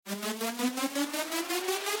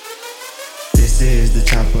This is the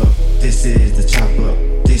chop up. This is the chop up.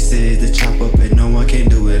 This is the chop up, and no one can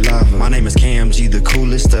do it live. My name is Cam G, the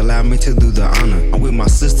coolest. Allow me to do the honor. I'm with my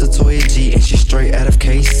sister Toya G, and she's straight out of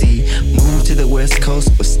KC. Moved to the West Coast,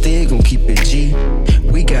 but still gon' keep it G.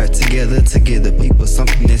 We got together to give the people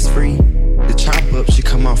something that's free. The chop up should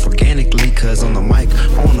come off organically, cause on the mic,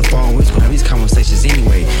 on the phone, we gonna have these conversations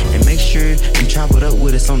anyway. And make sure you chop it up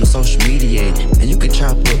with us on the social media. And you can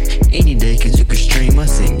chop up any day, cause you can stream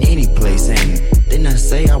us in any place. And didn't I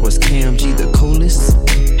say I was Cam G, the coolest?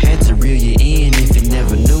 Had to reel you in if you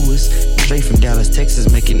never knew us. Straight from Dallas,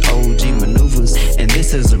 Texas, making OG maneuvers. And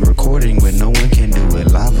this is a recording where no one can do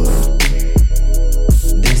it live.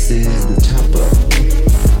 This is the chop up.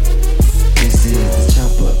 This is the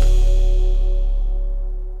chop up.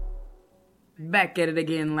 Back at it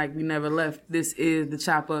again like we never left. This is the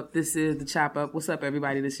chop up. This is the chop up. What's up,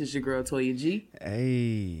 everybody? This is your girl, Toya G.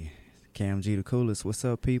 Hey, Cam G, the coolest. What's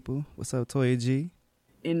up, people? What's up, Toya G?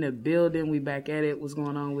 In the building, we back at it. What's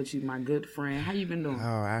going on with you, my good friend? How you been doing? Oh,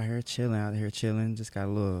 out here chilling. Just got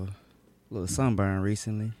a little sunburn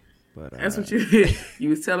recently. But that's what you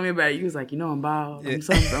was telling me about. You was like, I'm bald. I'm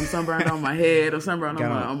sunburned on my head. I'm sunburned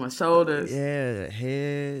on my shoulders. Yeah,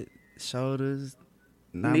 head, shoulders.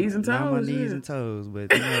 Knees and toes. Not my knees and toes,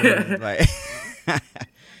 but like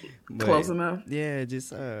close enough. Yeah,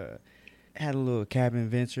 just had a little cabin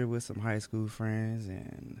venture with some high school friends,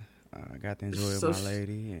 and got to enjoy it with my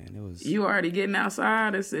lady, and it was. You already getting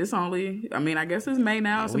outside? It's only. I mean, I guess it's May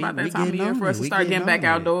now. It's about that time of year for us to start getting back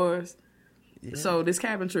outdoors. Yeah. So this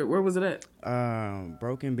cabin trip, where was it at?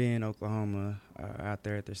 Broken Bend, Oklahoma, out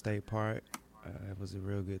there at the state park. It was a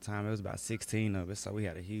real good time. It was about 16 of us, so we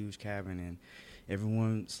had a huge cabin, and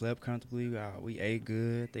everyone slept comfortably. We ate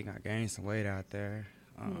good. I think I gained some weight out there.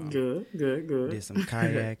 Good. Did some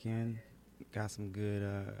kayaking. Got some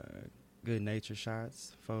good nature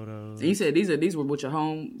shots, photos. So you said these were with your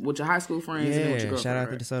high school friends. Yeah, and with your girlfriend, shout out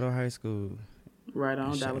right? to DeSoto High School. Right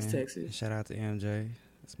on, Dallas, Texas. Shout out to MJ.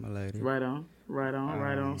 That's my lady. Right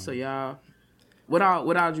on. So y'all, what all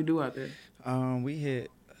did you do out there?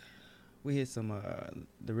 We hit some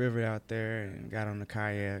the river out there and got on the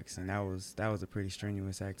kayaks, and that was a pretty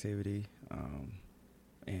strenuous activity.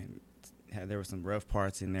 And there were some rough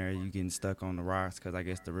parts in there. You getting stuck on the rocks because I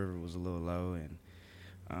guess the river was a little low, and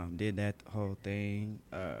did that whole thing.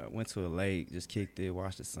 Went to a lake, just kicked it,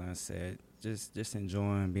 watched the sunset, just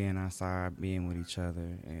enjoying being outside, being with each other,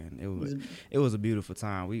 and it was a beautiful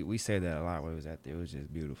time. We said that a lot when we was out there. It was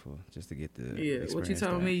just beautiful, just to get the experience. What you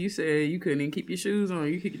told me, you said you couldn't even keep your shoes on.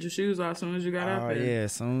 You could get your shoes off as soon as you got out there.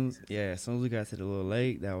 As soon as we got to the little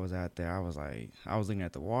lake that was out there, I was looking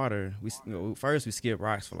at the water. First we skipped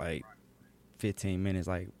rocks for like 15 minutes,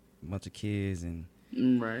 like a bunch of kids, and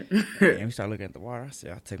right. And we started looking at the water.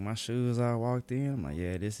 I took my shoes off, walked in. I'm like,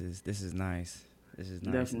 yeah, this is nice. This is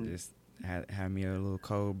nice. Definitely. And just had me a little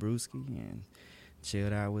cold brewski and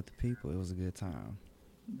chilled out with the people. It was a good time.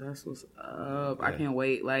 That's what's up. Yeah. I can't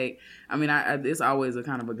wait. Like, I mean, it's always a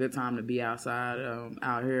kind of a good time to be outside,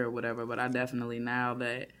 out here or whatever. But I definitely, now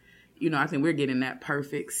that, I think we're getting that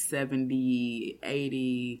perfect 70,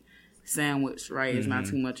 80 sandwich, right? It's not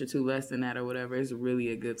too much or too less than that or whatever. It's really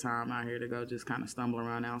a good time out here to go just kind of stumble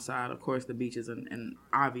around outside. Of course, the beach is an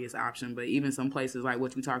obvious option, but even some places like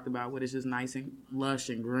what we talked about, where it's just nice and lush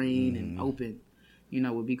and green and open,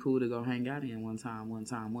 would be cool to go hang out in one time.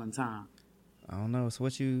 I don't know. So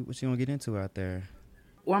what you gonna get into out there?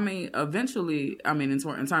 Well, I mean, eventually, in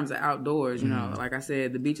terms of outdoors, like I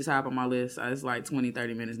said, the beach is high up on my list. It's like 20,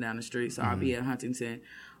 30 minutes down the street, so I'll be at Huntington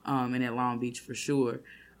and at Long Beach for sure.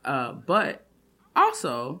 But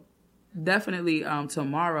also, definitely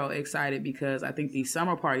tomorrow, excited because I think these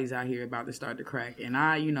summer parties out here are about to start to crack. And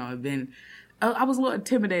I was a little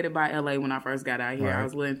intimidated by LA when I first got out here. Right. I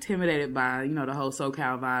was a little intimidated by, the whole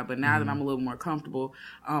SoCal vibe. But now that I'm a little more comfortable,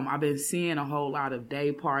 I've been seeing a whole lot of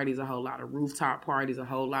day parties, a whole lot of rooftop parties, a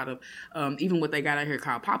whole lot of even what they got out here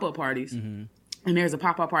called pop-up parties. Mm-hmm. And there's a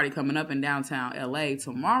pop-up party coming up in downtown LA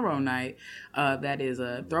tomorrow night. That is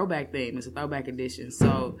a throwback theme. It's a throwback edition.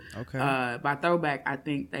 So by throwback, I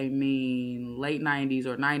think they mean late 90s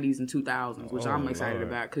or 90s and 2000s, which I'm excited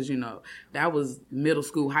about because, that was middle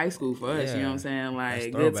school, high school for us. Yeah. You know what I'm saying?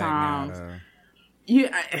 Like, good times.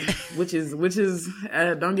 Yeah, which is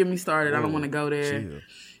don't get me started. I don't want to go there. Chill.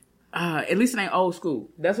 At least it ain't old school.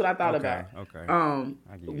 That's what I thought about. Okay.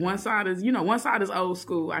 One side is old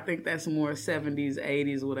school. I think that's more 70s,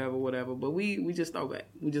 80s, whatever. But we just throw back.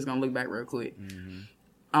 We just gonna look back real quick. Mm-hmm.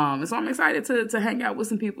 And so I'm excited to hang out with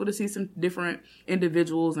some people, to see some different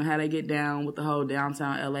individuals and how they get down with the whole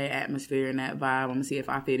downtown LA atmosphere and that vibe. I'm gonna see if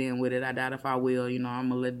I fit in with it. I doubt if I will.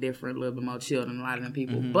 I'm a little different, a little bit more chill than a lot of them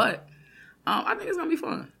people. Mm-hmm. But I think it's gonna be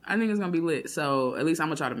fun. I think it's gonna be lit. So at least I'm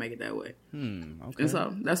gonna try to make it that way. Okay. And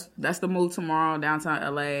so that's the move tomorrow, downtown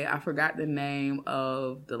LA. I forgot the name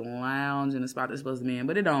of the lounge and the spot that's supposed to be in,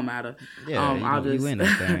 but it don't matter. Yeah, you in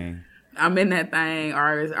that thing. I'm in that thing.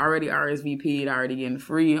 Already RSVP'd. Already getting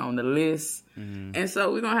free on the list. And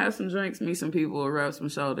so we're gonna have some drinks, meet some people, rub some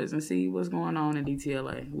shoulders, and see what's going on in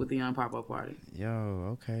DTLA with the Young Pop-Up Party.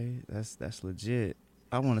 Yo, okay, that's legit.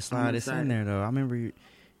 I want to slide this in there though. I remember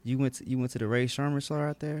you went to the Ray Sherman show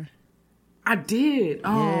out there. I did.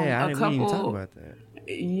 Yeah, we didn't even talk about that.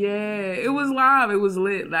 Yeah, it was live. It was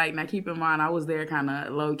lit. Like, now keep in mind, I was there kind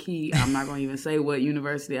of low key. I'm not gonna even say what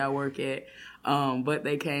university I work at. But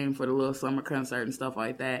they came for the little summer concert and stuff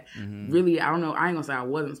like that. Really, I don't know. I ain't gonna say I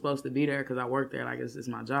wasn't supposed to be there because I work there. Like, it's just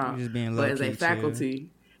my job. Just being but as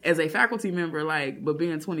a faculty member, like, but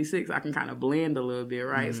being 26, I can kind of blend a little bit,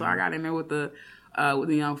 right? So I got in there with the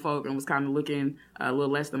young folk and was kind of looking a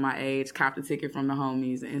little less than my age, copped a ticket from the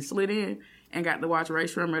homies and slid in and got to watch Ray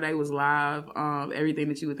Shremmer. They was live. Everything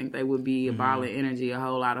that you would think they would be, a ball of energy, a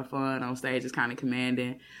whole lot of fun on stage, is kind of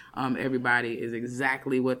commanding. Everybody is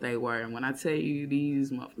exactly what they were. And when I tell you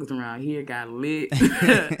these motherfuckers around here got lit,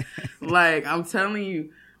 like, I'm telling you,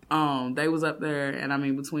 they was up there. And I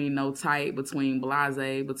mean, between No Tight, between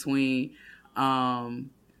Blase, between,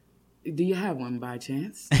 do you have one by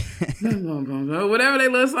chance? Whatever they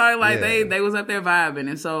look like, they was up there vibing.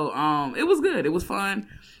 And so, it was good. It was fun.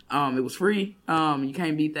 It was free. You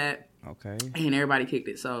can't beat that. Okay. And everybody kicked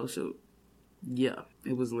it. So, shoot. Yeah,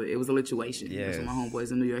 it was lit. It was a lituation. Yes. That's what my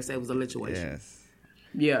homeboys in New York said. It was a lituation. Yes.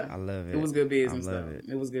 Yeah. I love it. It was good business, I love though. it.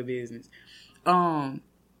 It was good business. I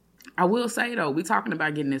will say, though, we talking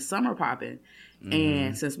about getting this summer popping.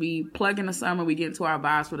 And since we plug in the summer, we get into our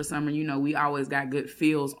vibes for the summer, you know, we always got good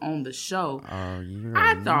feels on the show.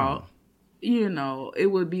 I thought, you know, it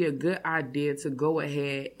would be a good idea to go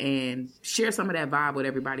ahead and share some of that vibe with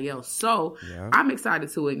everybody else. So I'm excited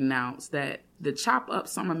to announce that the Chop Up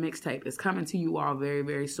Summer Mixtape is coming to you all very,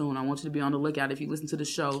 very soon. I want you to be on the lookout. If you listen to the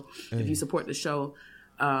show, if you support the show,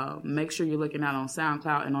 make sure you're looking out on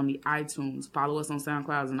SoundCloud and on the iTunes. Follow us on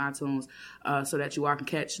SoundCloud and iTunes so that you all can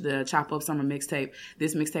catch the Chop Up Summer Mixtape.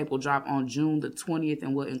 This mixtape will drop on June the 20th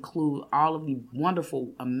and will include all of the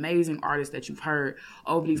wonderful, amazing artists that you've heard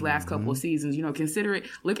over these last couple of seasons. You know, consider it,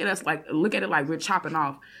 look at it like we're chopping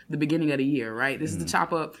off the beginning of the year, right? This is the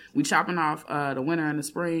chop up. We chopping off the winter and the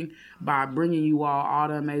spring by bringing you all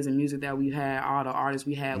the amazing music that we've had, all the artists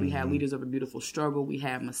we had. We had Leaders of a Beautiful Struggle. We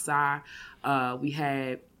had Masai. We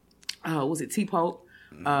had, was it T-Pope?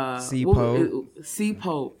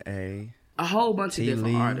 C-Pope. A whole bunch of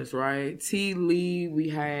different artists, right? T. Lee. We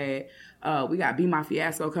had, we got Be My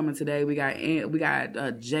Fiasco coming today. We got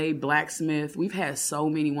Jay Blacksmith. We've had so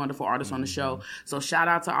many wonderful artists on the show. So shout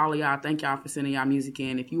out to all of y'all. Thank y'all for sending y'all music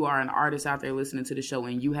in. If you are an artist out there listening to the show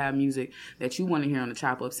and you have music that you want to hear on the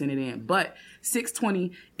Chop Up, send it in. But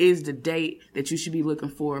 6/20 is the date that you should be looking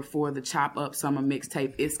for the Chop Up Summer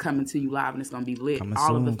Mixtape. It's coming to you live and it's going to be lit.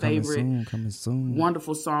 All of the favorite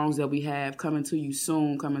wonderful songs that we have coming to you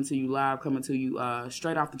soon, coming to you live, coming to you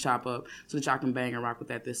straight off the Chop Up so that y'all can bang and rock with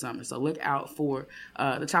that this summer. So look out for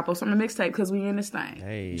the Chop Up Summer Mixtape because we in this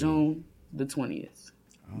thing. June the 20th.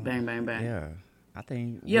 Bang, bang, bang. Yeah. I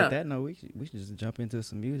think with that note, we should just jump into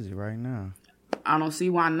some music right now. I don't see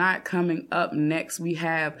why not. Coming up next, we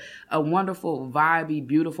have a wonderful, vibey,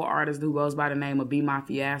 beautiful artist who goes by the name of Be My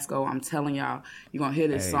Fiasco. I'm telling y'all, you're going to hear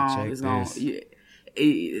this song. It's going to...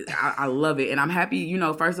 I love it. And I'm happy, you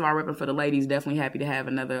know, first of all, repping for the ladies, definitely happy to have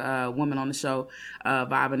another woman on the show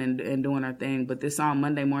vibing and doing her thing. But this song,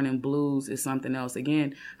 Monday Morning Blues, is something else.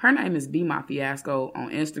 Again, her name is Be My Fiasco on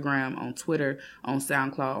Instagram, on Twitter, on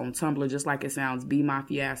SoundCloud, on Tumblr, just like it sounds, Be My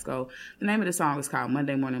Fiasco. The name of the song is called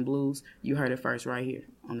Monday Morning Blues. You heard it first right here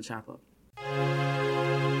on the Chop Up.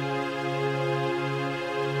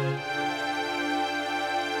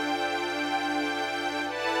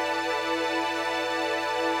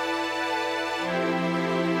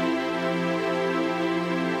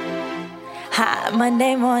 Hot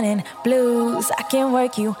Monday morning blues, I can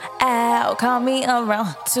work you out. Call me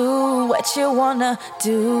around 2. What you wanna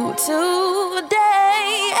do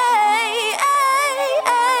today?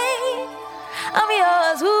 I'm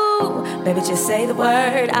yours, woo. Baby, just say the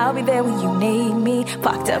word. I'll be there when you need me.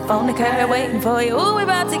 Parked up on the curb, waiting for you. Ooh, we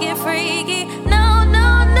about to get freaky. No,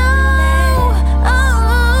 no, no.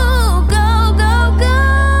 Oh, go, go, go.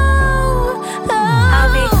 Oh.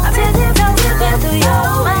 I'm 10 toes looking through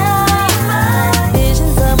your mind.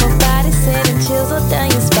 Visions of my body sending chills up down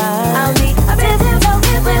your spine. I'll be 10 toes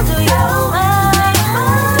looking through your mind.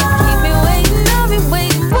 Don't keep me waiting, I'll be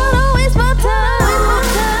waiting. Wanna waste my time.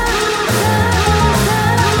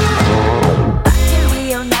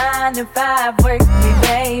 to 5, work me,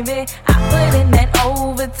 baby. I put in that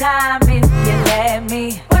overtime if you let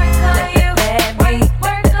me. Work on you, let me,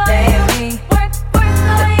 work let me, work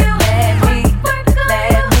on you, let me.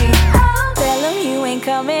 Tell them you ain't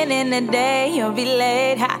coming in today, you'll be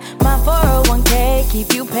late. My 401k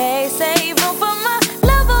keep you paid, save room for my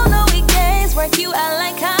love on the weekdays, work you out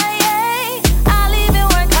like Kanye. I'll even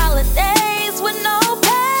work holidays with no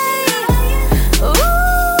pay.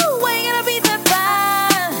 Ooh, ain't gonna be that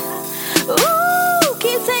fine. Ooh,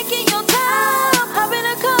 keep taking your time. Hop in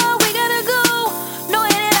the car, we gotta go. No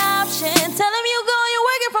hidden option. Tell them you go, you're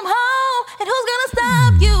working from home, and who's gonna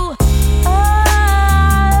stop you?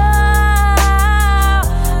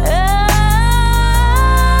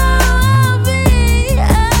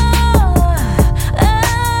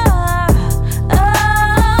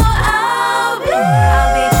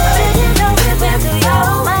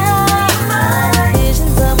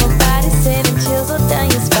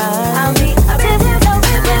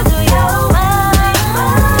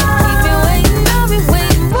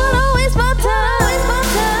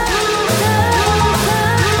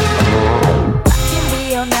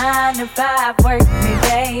 Work me,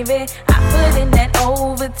 baby. I put in that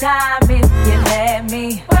overtime if you let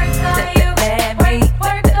me. Work on you, let me,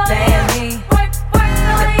 work let me, work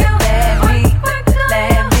on you, let me,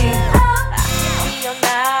 let me. I can be your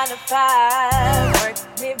 9 to 5. Work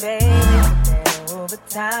me, baby. That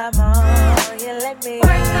overtime on you, let me.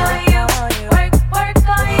 Work on you, work on you, work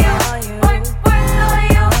on you, work on you.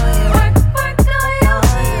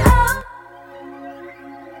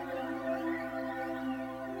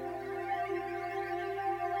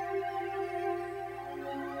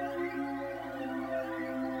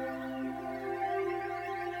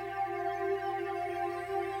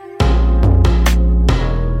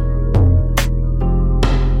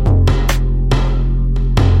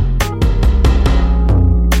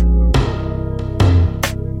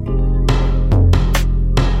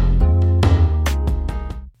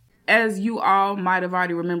 As you all might have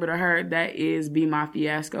already remembered or heard, that is Be My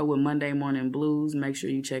Fiasco with Monday Morning Blues. Make sure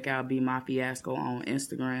you check out Be My Fiasco on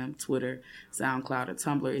Instagram, Twitter, SoundCloud, or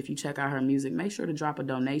Tumblr. If you check out her music, make sure to drop a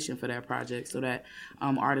donation for that project so that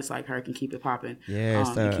artists like her can keep it popping. Yeah,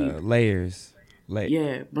 it's Layers.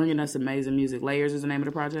 Yeah, bringing us amazing music. Layers is the name of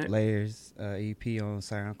the project? Layers EP on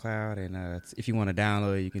SoundCloud. And if you want to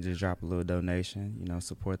download it, you can just drop a little donation,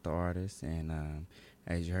 support the artist. And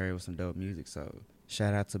as you heard, it was some dope music. So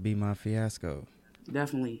shout out to Be My Fiasco.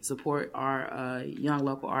 Definitely support our young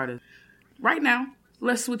local artists. Right now,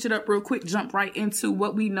 let's switch it up real quick, jump right into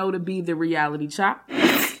what we know to be the reality chop.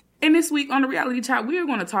 And this week on the reality chop, we are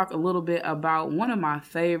going to talk a little bit about one of my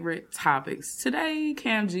favorite topics. Today,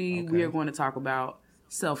 Cam G, we are going to talk about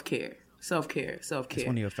self-care. Self-care. It's one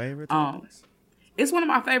of your favorite topics? It's one of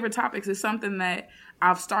my favorite topics. It's something that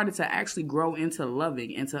I've started to actually grow into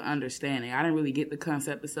loving, into understanding. I didn't really get the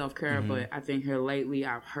concept of self-care, but I think here lately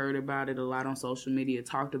I've heard about it a lot on social media,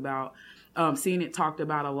 talked about, seen it talked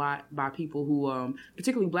about a lot by people who,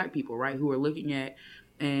 particularly Black people, right, who are looking at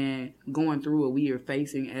and going through what we are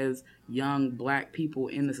facing as young Black people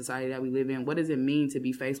in the society that we live in. What does it mean to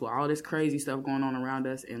be faced with all this crazy stuff going on around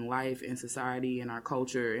us in life, in society, in our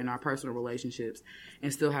culture, in our personal relationships,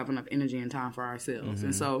 and still have enough energy and time for ourselves?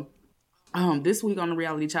 And so this week on the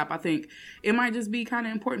Reality Chop, I think it might just be kind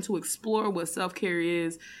of important to explore what self-care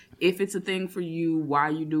is, if it's a thing for you, why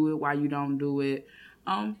you do it, why you don't do it,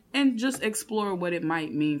 and just explore what it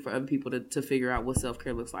might mean for other people to figure out what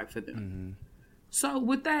self-care looks like for them. So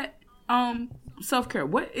with that, self-care,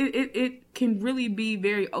 what it can really be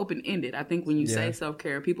very open-ended. I think when you say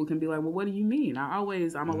self-care, people can be like, well, what do you mean?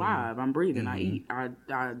 I'm alive, I'm breathing, I eat, I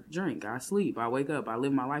drink, I sleep, I wake up, I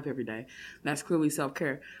live my life every day. That's clearly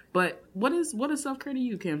self-care. But what is self-care to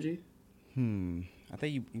you, Cam G? I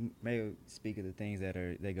think you may speak of the things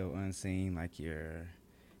they go unseen, like your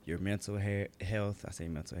mental health. I say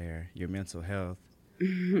mental hair. Your mental health.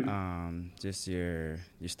 Just your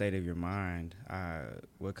state of your mind.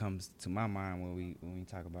 What comes to my mind when we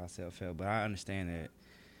talk about self-help, but I understand that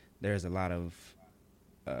there's a lot of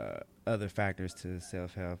other factors to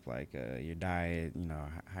self-help, like your diet,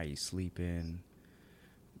 how you sleeping.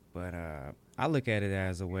 But I look at it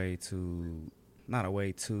as but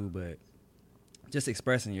just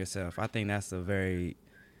expressing yourself. I think that's a very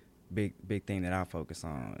big thing that I focus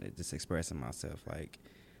on, just expressing myself, like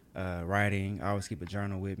writing. I always keep a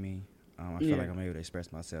journal with me. I feel like I'm able to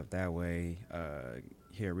express myself that way.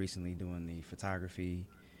 Here recently doing the photography,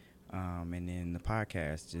 and then the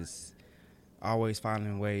podcast, just always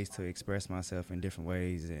finding ways to express myself in different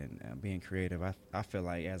ways and being creative. I feel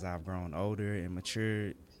like as I've grown older and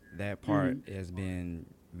matured, that part has been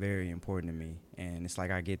very important to me. And it's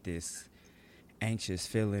like I get this anxious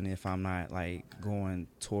feeling if I'm not like going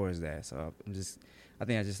towards that. So I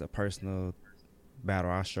think that's just a personal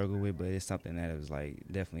battle I struggle with, but it's something that has like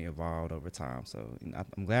definitely evolved over time. So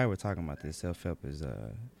I'm glad we're talking about this. Self-help is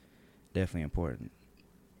definitely important.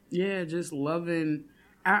 Yeah, just loving.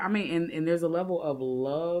 I mean, and there's a level of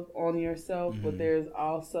love on yourself, but there's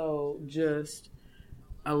also just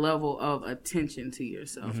a level of attention to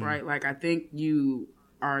yourself, right? Like, I think you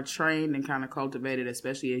are trained and kind of cultivated,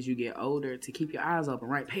 especially as you get older, to keep your eyes open,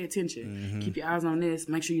 right? Pay attention. Keep your eyes on this.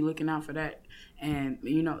 Make sure you're looking out for that. And,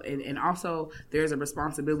 you know, and also there's a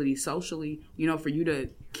responsibility socially, you know, for you to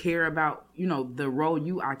care about, you know, the role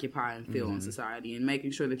you occupy and fill in society, and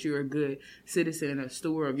making sure that you're a good citizen and a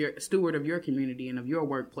steward of your community and of your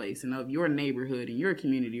workplace and of your neighborhood and your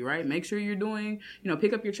community, right? Make sure you're doing, you know,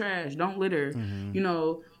 pick up your trash, don't litter, you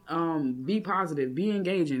know, be positive, be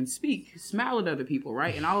engaging, speak, smile at other people,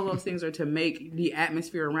 right? And all of those things are to make the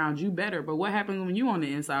atmosphere around you better. But what happens when you on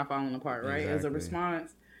the inside falling apart, right? Exactly. As a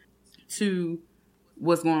response to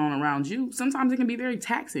what's going on around you, sometimes it can be very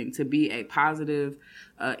taxing to be a positive,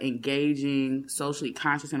 engaging, socially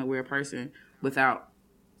conscious and aware person without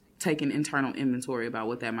taking internal inventory about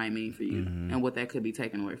what that might mean for you and what that could be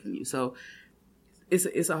taken away from you. So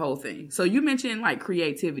it's a whole thing. So you mentioned like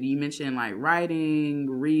creativity. You mentioned like writing,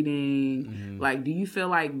 reading. Like, do you feel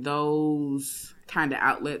like those kind of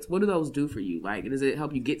outlets, what do those do for you? Like, does it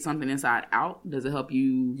help you get something inside out? Does it help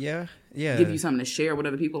you give you something to share with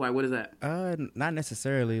other people? Like, what is that? Not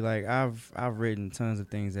necessarily. Like, I've written tons of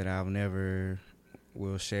things that I've never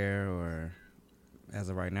will share, or as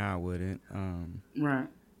of right now I wouldn't. Right.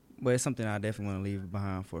 But it's something I definitely want to leave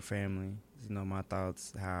behind for family. You know, my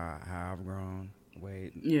thoughts, how I've grown.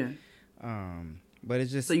 But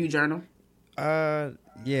it's just. So you journal?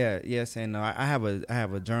 Yes and no. I have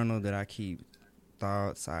a journal that I keep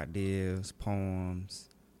thoughts, ideas, poems,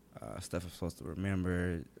 stuff I'm supposed to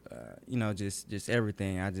remember. You know, just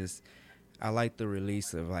everything. I like the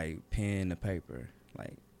release of like pen to paper.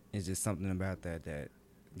 Like, it's just something about that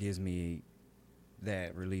gives me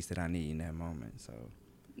that release that I need in that moment. So.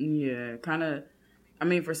 Yeah, kind of. I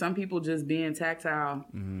mean, for some people, just being tactile,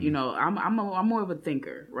 you know, I'm more of a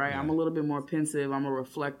thinker, right? Yeah. I'm a little bit more pensive. I'm a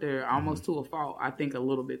reflector, almost to a fault. I think a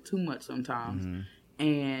little bit too much sometimes.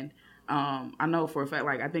 And I know for a fact,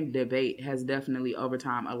 like, I think debate has definitely over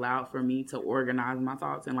time allowed for me to organize my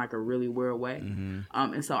thoughts in like a really weird way.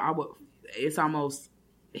 And so it's almost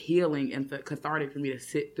healing and cathartic for me to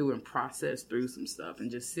sit through and process through some stuff and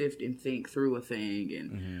just sift and think through a thing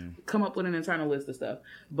and come up with an internal list of stuff.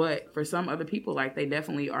 But for some other people, like, they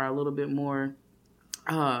definitely are a little bit more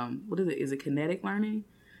what is it? Is it kinetic learning?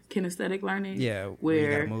 Kinesthetic learning? Yeah, where you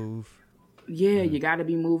gotta move. Yeah, you gotta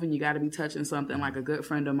be moving, you gotta be touching something. Like a good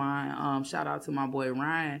friend of mine, shout out to my boy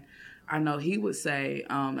Ryan, I know he would say,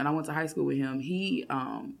 and I went to high school with him, he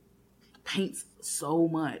paints so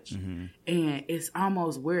much, and it's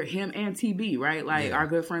almost where him and TB, right? Like our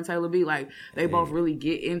good friend Taylor B, like they both really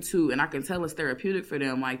get into, and I can tell it's therapeutic for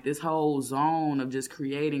them, like this whole zone of just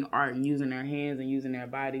creating art and using their hands and using their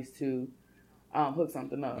bodies to hook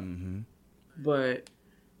something up. But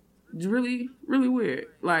it's really, really weird.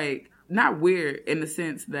 Like, not weird in the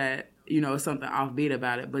sense that, you know, it's something offbeat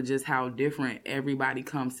about it, but just how different everybody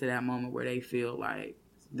comes to that moment where they feel like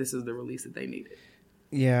this is the release that they needed.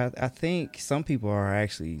 Yeah, I think some people are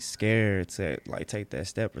actually scared to like take that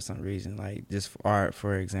step for some reason. Like, just for art,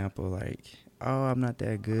 for example, like, oh, I'm not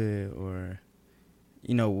that good, or,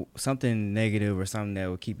 you know, something negative or something that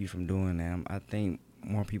will keep you from doing that. I think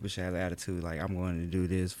more people should have the attitude like, I'm going to do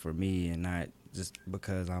this for me and not just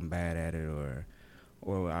because I'm bad at it, or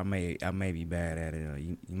I may be bad at it, or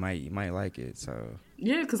you might like it. So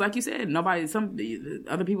yeah, because like you said,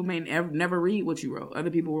 other people may never read what you wrote. Other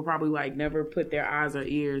people will probably like never put their eyes or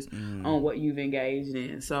ears on what you've engaged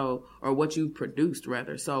in, so, or what you've produced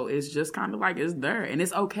rather. So it's just kind of like it's there, and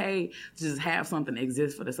it's okay to just have something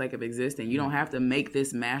exist for the sake of existing. You don't have to make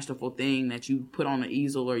this masterful thing that you put on an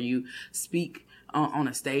easel or you speak on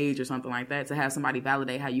a stage or something like that to have somebody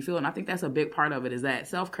validate how you feel. And I think that's a big part of it, is that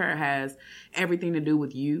self-care has everything to do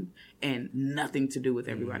with you and nothing to do with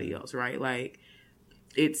everybody else, right? Like,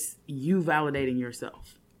 it's you validating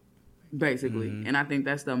yourself, basically. And I think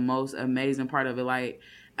that's the most amazing part of it. Like,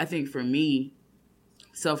 I think for me,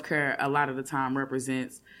 self-care a lot of the time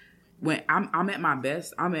represents when I'm at my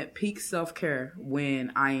best. I'm at peak self-care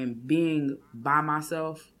when I am being by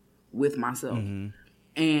myself with myself.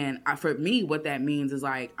 And for me, what that means is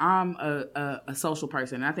like, I'm a social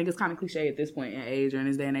person. And I think it's kind of cliche at this point in age, or in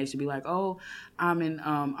this day and age, to be like, oh, I'm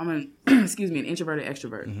an introverted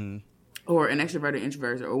extrovert. or an extrovert or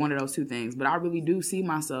introvert or one of those two things. But I really do see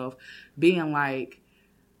myself being like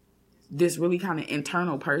this really kind of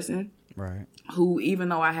internal person. Right. Who, even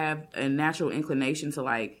though I have a natural inclination to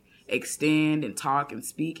like extend and talk and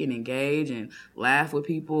speak and engage and laugh with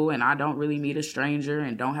people, and I don't really meet a stranger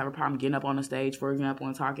and don't have a problem getting up on the stage, for example,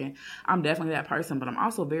 and talking, I'm definitely that person, but I'm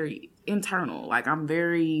also very internal. Like I'm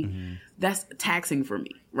very, that's taxing for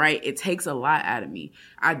me, right? It takes a lot out of me.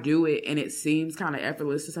 I do it and it seems kind of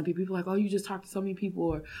effortless to some people. People are like, oh, you just talk to so many people,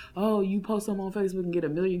 or oh, you post something on Facebook and get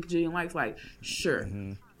 1 million kajillion likes. Like, sure,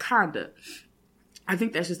 kinda. I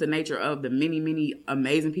think that's just the nature of the many, many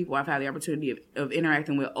amazing people I've had the opportunity of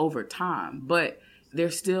interacting with over time. But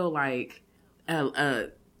there's still like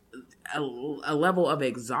a level of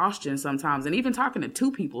exhaustion sometimes, and even talking to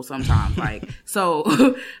two people sometimes. Like,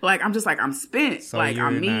 so like I'm just like, I'm spent. So like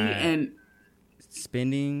I'm me and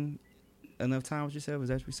spending enough time, what you said, was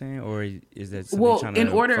that what you're saying, or is that in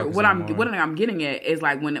order what I'm getting at is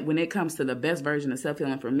like when it comes to the best version of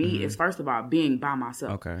self-healing for me is first of all being by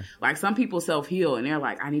myself. Okay. Like some people self-heal and they're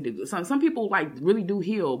like, I need to some people like really do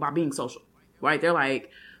heal by being social, right? They're like,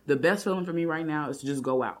 the best feeling for me right now is to just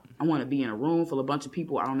go out. I want to be in a room full of a bunch of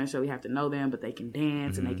people. I don't necessarily have to know them, but they can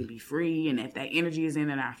dance and they can be free, and if that energy is in,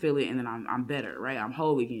 then I feel it, and then I'm better, right? I'm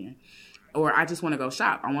whole again. Or I just want to go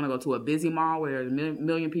shop. I want to go to a busy mall where there's a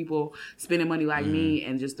million people spending money like me,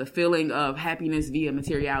 and just the feeling of happiness via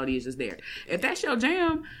materiality is just there. If that's your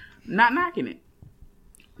jam, not knocking it.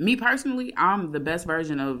 Me personally, I'm having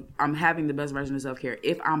the best version of self-care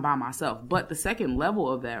if I'm by myself. But the second level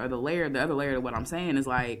of that, or the other layer of what I'm saying is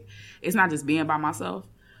like, it's not just being by myself,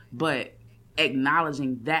 but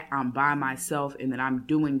acknowledging that I'm by myself and that I'm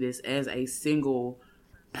doing this as a single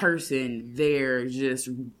person there, just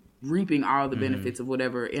reaping all the benefits of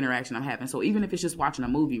whatever interaction I'm having. So even if it's just watching a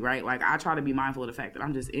movie, right? Like I try to be mindful of the fact that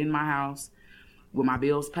I'm just in my house with my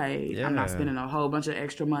bills paid. Yeah. I'm not spending a whole bunch of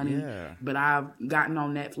extra money, but I've gotten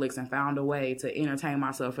on Netflix and found a way to entertain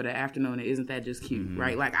myself for the afternoon. And isn't that just cute,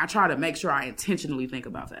 right? Like I try to make sure I intentionally think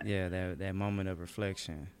about that. Yeah, that moment of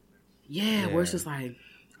reflection. Yeah, where it's just like,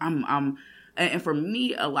 and for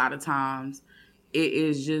me, a lot of times, it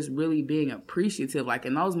is just really being appreciative. Like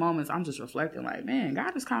in those moments, I'm just reflecting like, man,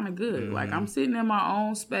 God is kind of good. Like I'm sitting in my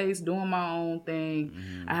own space, doing my own thing.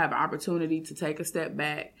 I have an opportunity to take a step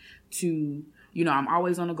back to, I'm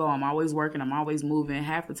always on the go. I'm always working. I'm always moving.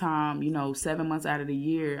 Half the time, 7 months out of the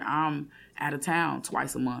year, I'm out of town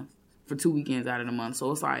twice a month for 2 weekends out of the month.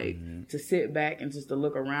 So it's like to sit back and just to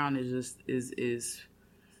look around is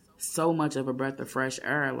so much of a breath of fresh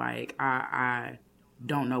air. Like I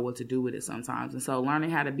don't know what to do with it sometimes. And so learning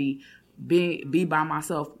how to be by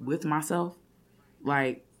myself with myself,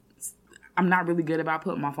 like I'm not really good about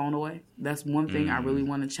putting my phone away. That's one thing I really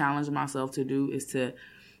want to challenge myself to do, is to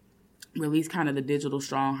release kind of the digital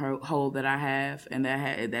stronghold that I have and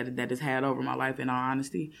that has had over my life, in all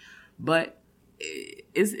honesty. But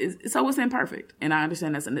it's imperfect, and I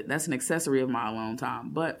understand that's an accessory of my alone time.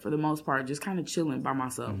 But for the most part, just kind of chilling by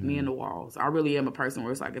myself, me and the walls. I really am a person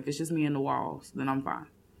where it's like, if it's just me and the walls, then I'm fine.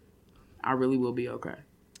 I really will be okay.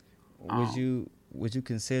 Would you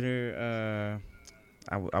consider?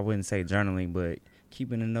 I wouldn't say journaling, but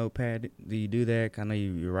keeping a notepad. Do you do that? I know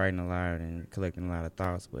you're writing a lot and collecting a lot of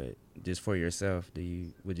thoughts, but just for yourself,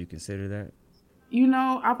 would you consider that?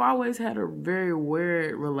 I've always had a very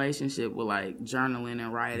weird relationship with like journaling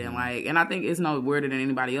and writing, and I think it's no weirder than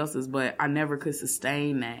anybody else's, but I never could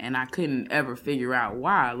sustain that, and I couldn't ever figure out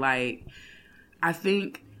why. Like, I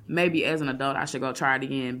think maybe as an adult I should go try it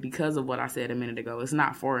again because of what I said a minute ago. It's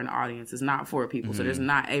not for an audience. It's not for people. So there's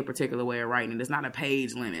not a particular way of writing. There's not a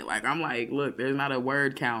page limit. Like, I'm like, look, there's not a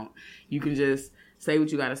word count. You can just say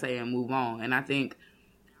what you got to say and move on. And I think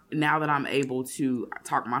now that I'm able to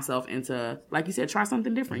talk myself into, like you said, try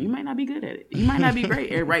something different. You might not be good at it. You might not be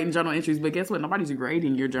great at writing journal entries, but guess what? Nobody's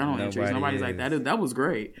grading your journal entries. Nobody's like, that was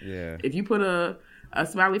great. Yeah. If you put a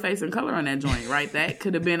smiley face and color on that joint, right? That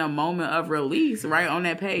could have been a moment of release, right? On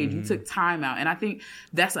that page. You took time out. And I think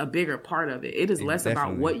that's a bigger part of it. It is less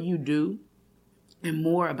about what you do and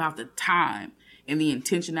more about the time and the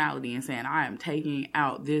intentionality and saying, I am taking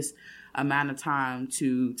out this amount of time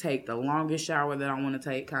to take the longest shower that I want to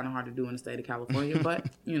take. Kind of hard to do in the state of California, but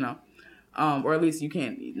or at least you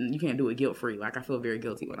can't do it guilt free. Like, I feel very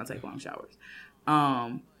guilty when I take long showers.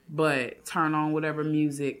 But turn on whatever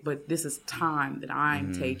music. But this is time that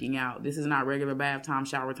I'm taking out. This is not regular bath time,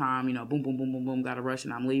 shower time. Boom, boom, boom, boom, boom. Got to rush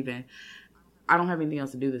and I'm leaving. I don't have anything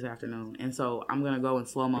else to do this afternoon, and so I'm gonna go in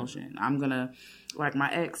slow motion. I'm gonna, like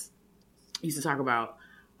my ex used to talk about,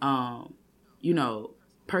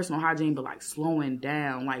 personal hygiene, but like slowing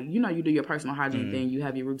down. Like, you know, you do your personal hygiene thing, you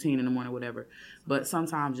have your routine in the morning, whatever. But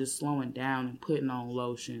sometimes just slowing down and putting on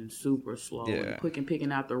lotion super slow and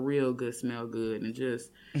picking out the real good smell good and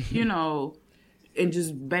just, you know, and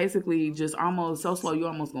just basically just almost so slow you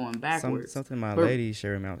almost going backwards. Something my lady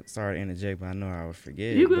shared with me, sorry to interject, but I know I would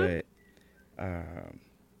forget. You good? But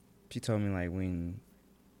she told me like when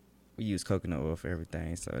we use coconut oil for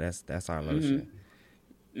everything, so that's our lotion.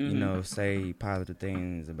 You know, say positive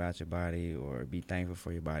things about your body or be thankful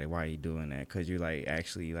for your body while you're doing that, because you're like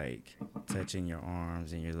actually like touching your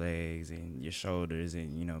arms and your legs and your shoulders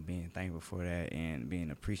and, you know, being thankful for that and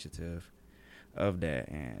being appreciative of that.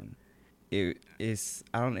 And it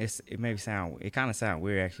kind of sound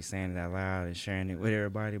weird actually saying it out loud and sharing it with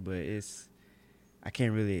everybody, but I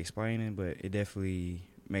can't really explain it, but it definitely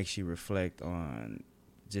makes you reflect on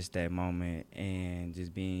just that moment and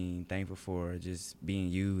just being thankful for just being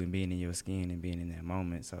you and being in your skin and being in that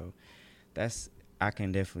moment. So I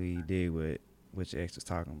can definitely dig with what your ex was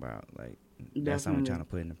talking about. Like, that's something I'm trying to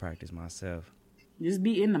put into practice myself. Just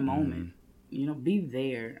be in the moment. You know, be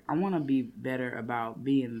there. I want to be better about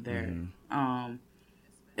being there.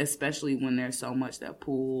 Especially when there's so much that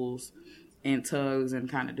pulls and tugs and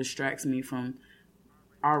kind of distracts me from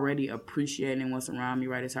already appreciating what's around me,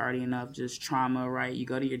 right? It's already enough just trauma, right? You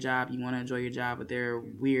go to your job, you want to enjoy your job, but there are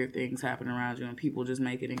weird things happening around you and people just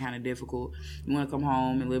make it kind of difficult. You want to come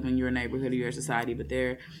home and live in your neighborhood or your society, but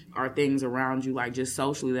there are things around you, like just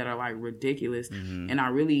socially, that are like ridiculous. And I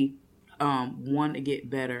really want to get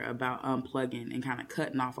better about unplugging and kind of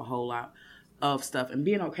cutting off a whole lot of stuff and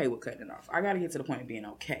being okay with cutting it off. I got to get to the point of being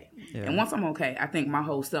okay. And once I'm okay, I think my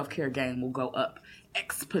whole self-care game will go up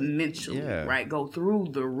exponentially, right? Go through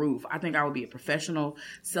the roof. I think I would be a professional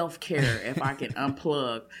self-care if I can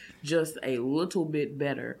unplug just a little bit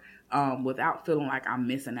better without feeling like I'm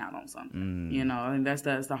missing out on something. You know, and that's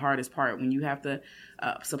the hardest part. When you have to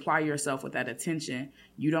supply yourself with that attention,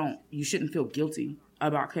 you shouldn't feel guilty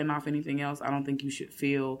about cutting off anything else. I don't think you should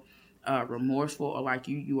feel remorseful or like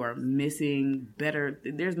you are missing better.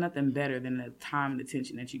 There's nothing better than the time and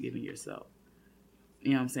attention that you're giving yourself.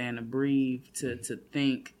 You know what I'm saying? To breathe, to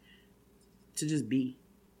think, to just be.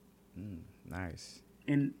 Nice.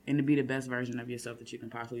 And to be the best version of yourself that you can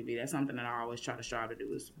possibly be. That's something that I always try to strive to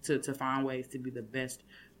do, is to find ways to be the best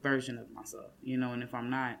version of myself. You know, and if I'm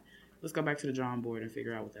not, let's go back to the drawing board and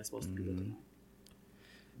figure out what that's supposed to be looking like.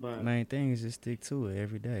 But the main thing is just stick to it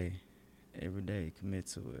every day. Every day, commit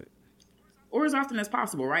to it. Or as often as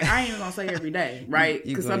possible, right? I ain't even gonna say every day, right?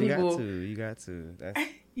 Because some people, you got to.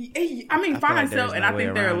 I mean, find self, and I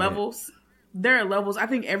think there are levels. There are levels. I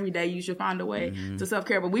think every day you should find a way to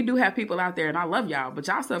self-care. But we do have people out there, and I love y'all, but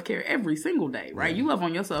y'all self-care every single day, right? You love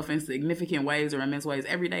on yourself in significant ways or immense ways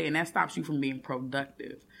every day, and that stops you from being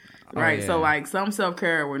productive, right? Oh, yeah. So, like, some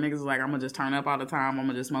self-care where niggas is like, I'm going to just turn up all the time. I'm going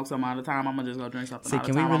to just smoke something all the time. I'm going to just go drink something all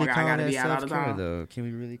the time. Really I got to be out all the time. Though? Can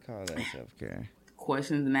we really call that self-care?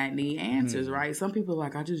 Questions that need answers, right? Some people are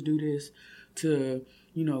like, I just do this to,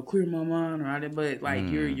 you know, clear my mind, right? But like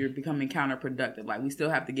you're becoming counterproductive. Like, we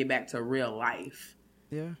still have to get back to real life.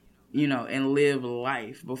 Yeah. You know, and live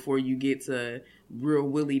life before you get to real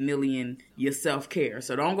willy-nilly in your self-care.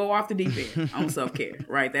 So don't go off the deep end on self-care,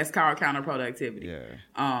 right? That's called counterproductivity.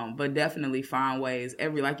 Yeah. But definitely find ways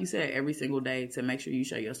like you said, every single day to make sure you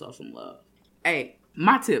show yourself some love. Hey,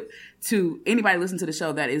 my tip to anybody listening to the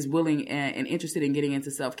show that is willing and interested in getting into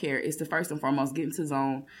self-care is to first and foremost get into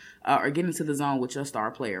the zone with your star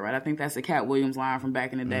player, right? I think that's a Cat Williams line from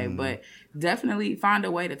back in the day, but definitely find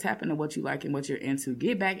a way to tap into what you like and what you're into.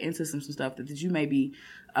 Get back into some stuff that you maybe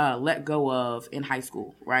let go of in high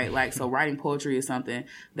school, right? Like, so writing poetry is something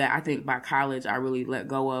that I think by college I really let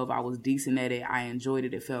go of. I was decent at it. I enjoyed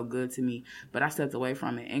it. It felt good to me, but I stepped away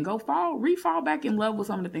from it and fall back in love with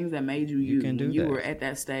some of the things that made you. You were at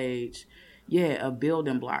that stage, of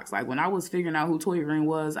building blocks. Like when I was figuring out who Toya Green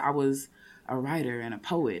was, I was a writer and a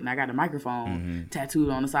poet, and I got a microphone tattooed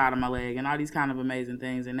on the side of my leg and all these kind of amazing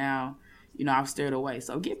things. And now, you know, I've steered away.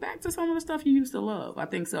 So get back to some of the stuff you used to love. I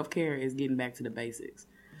think self-care is getting back to the basics.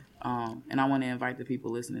 And I want to invite the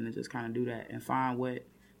people listening to just kind of do that and find what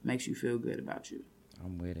makes you feel good about you.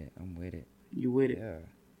 I'm with it. You with it? Yeah.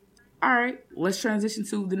 All right, let's transition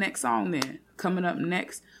to the next song then. Coming up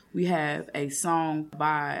next, we have a song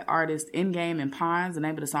by artist Endgame and Pines. The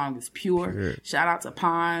name of the song is Pure. Shout out to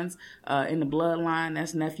Pines in the bloodline.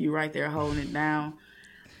 That's nephew right there holding it down.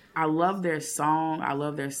 I love their song. I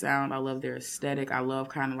love their sound. I love their aesthetic. I love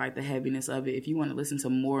kind of like the heaviness of it. If you want to listen to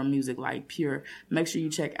more music like Pure, make sure you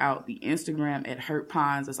check out the Instagram at Hurt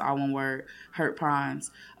Pines. That's all one word, Hurt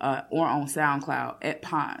Pines, or on SoundCloud at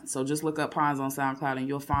Pines. So just look up Pines on SoundCloud and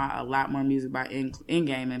you'll find a lot more music by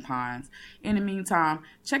In-Game and Pines. In the meantime,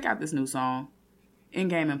 check out this new song,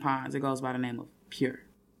 In-Game and Pines. It goes by the name of Pure.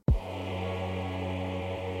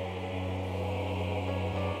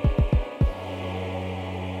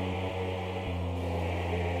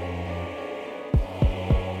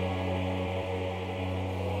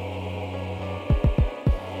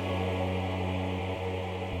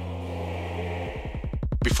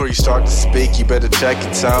 Before you start to speak, you better check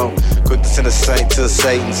your tone. Quick to send a saint to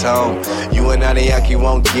Satan's home. You and Antioch,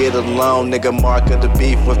 won't get along. Nigga, mark of the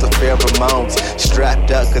beef with the pheromones. Strapped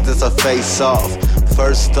up, cause it's a face-off.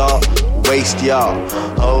 First off, waste y'all.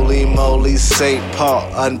 Holy moly, St. Paul.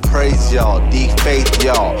 Unpraise y'all, defaith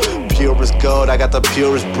y'all. Purest gold, I got the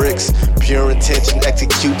purest bricks. Pure intention,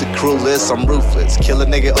 execute the cruelest. I'm ruthless. Kill a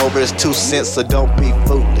nigga over his 2 cents, so don't be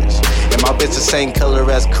foolish. And my bitch the same color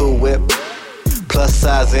as Cool Whip. Plus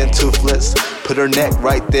size and toothless. Put her neck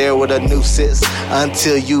right there with a nooses.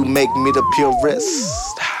 Until you make me the purest.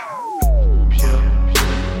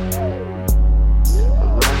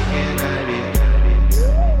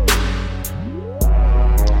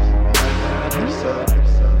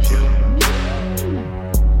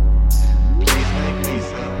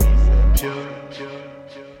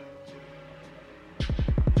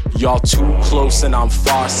 Y'all too close and I'm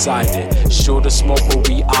farsighted. Sure to smoke what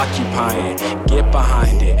we occupying. Get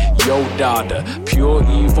behind it, yo daughter. Pure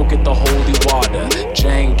evil, get the holy water.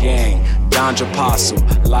 Jang gang, Ganja Apostle.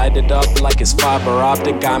 Light it up like it's fiber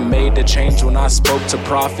optic. I made the change when I spoke to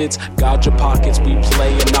prophets. Got your pockets, we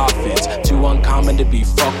playin' offense. Too uncommon to be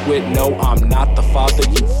fucked with. No, I'm not the father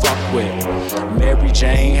you fuck with. Mary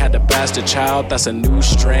Jane had a bastard child. That's a new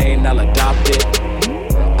strain, I'll adopt it.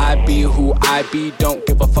 I be who I be, don't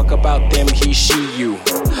give a fuck about them, he, she, you.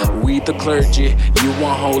 We the clergy, you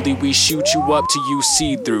unholy, we shoot you up till you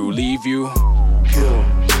see through, leave you pure.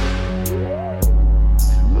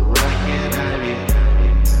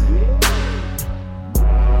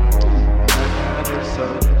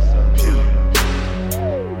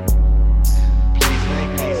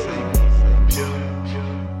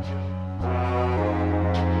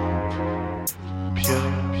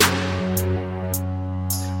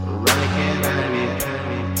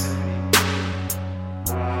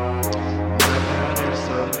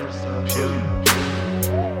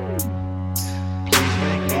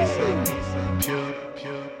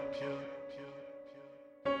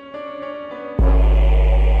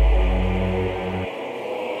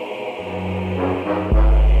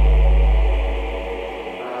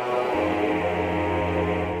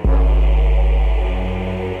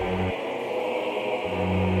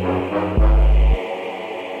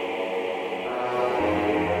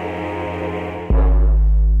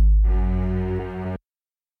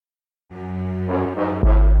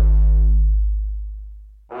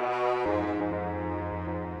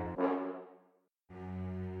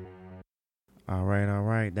 All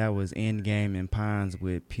right. That was In-Game and Pines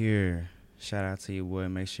with Pure. Shout out to you, boy.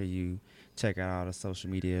 Make sure you check out all the social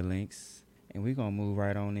media links. And we're going to move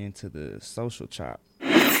right on into the social chop.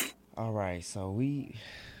 All right. So we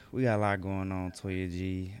got a lot going on, Toya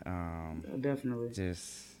G. Definitely.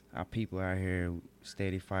 Just our people out here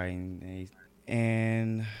steady fighting.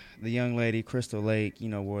 And the young lady, Crystal Lake,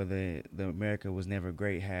 wore the America Was Never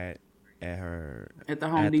Great hat at the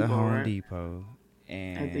Home Depot, right? Depot.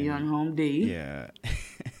 And at the Young Home D. Yeah.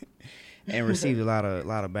 And received a lot of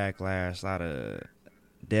backlash, a lot of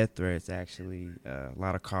death threats, actually, a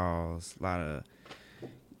lot of calls, a lot of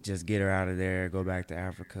just get her out of there, go back to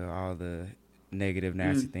Africa, all the negative,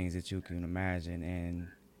 nasty things that you can imagine. And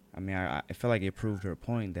I mean, I feel like it proved her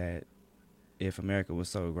point that if America was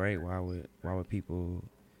so great, why would people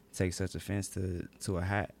take such offense to a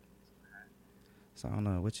hat? So I don't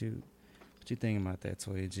know what you think about that,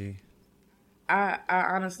 Toya G. I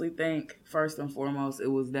honestly think, first and foremost, it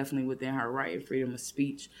was definitely within her right and freedom of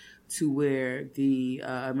speech to wear the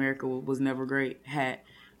America Was Never Great hat.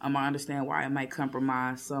 I understand why it might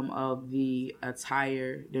compromise some of the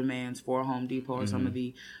attire demands for Home Depot or some of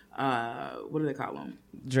the, what do they call them?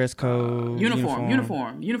 Dress code.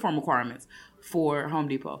 Uniform requirements for Home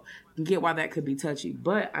Depot. Get why that could be touchy.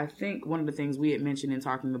 But I think one of the things we had mentioned in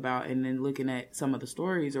talking about and then looking at some of the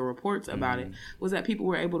stories or reports about it was that people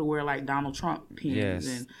were able to wear like Donald Trump pins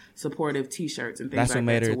and supportive T-shirts and things That's like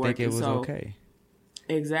that. That's what made her to work. think it was okay.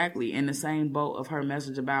 Exactly. In the same boat of her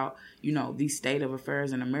message about, the state of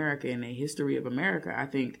affairs in America and the history of America, I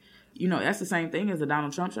think, that's the same thing as the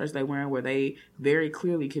Donald Trump shirts they wearing, where they very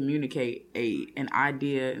clearly communicate an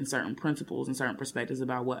idea and certain principles and certain perspectives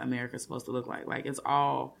about what America is supposed to look like. Like, it's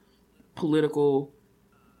all political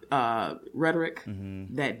rhetoric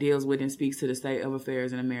that deals with and speaks to the state of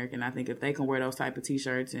affairs in America. And I think if they can wear those type of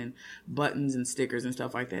T-shirts and buttons and stickers and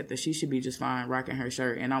stuff like that, that she should be just fine rocking her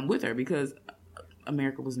shirt. And I'm with her because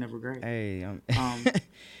America was never great. Hey,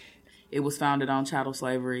 it was founded on chattel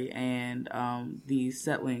slavery and the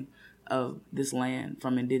settling of this land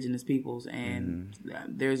from indigenous peoples, and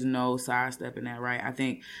there's no sidestepping that, right? I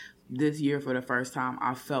think this year, for the first time,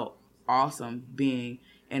 I felt awesome being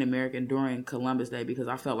an American during Columbus Day, because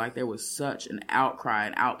I felt like there was such an outcry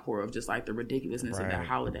and outpour of just like the ridiculousness of that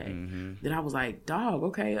holiday that I was like, dog,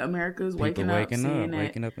 okay, America's waking up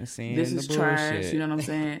and seeing this is trash, you know what I'm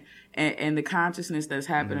saying? And the consciousness that's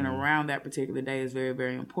happening around that particular day is very,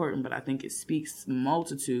 very important, but I think it speaks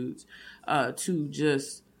multitudes to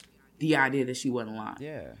just the idea that she wasn't lying.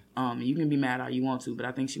 Yeah. You can be mad all you want to, but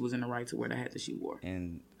I think she was in the right to wear the hat that she wore.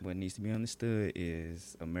 And what needs to be understood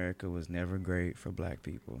is America was never great for black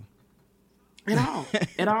people. At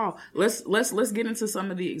all. Let's get into some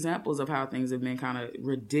of the examples of how things have been kind of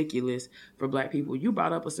ridiculous for black people. You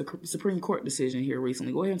brought up a Supreme Court decision here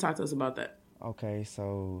recently. Go ahead and talk to us about that. Okay,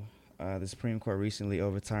 so the Supreme Court recently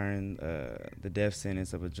overturned the death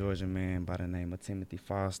sentence of a Georgia man by the name of Timothy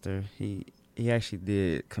Foster. He actually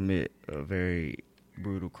did commit a very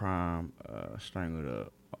brutal crime, strangled a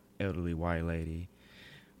elderly white lady.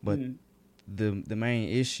 But the main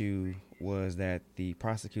issue was that the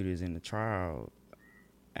prosecutors in the trial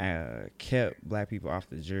kept black people off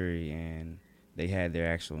the jury, and they had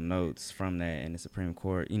their actual notes from that in the Supreme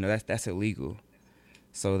Court. That's illegal.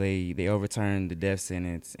 So they overturned the death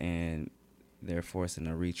sentence, and they're forcing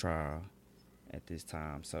a retrial at this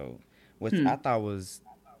time. So what I thought was,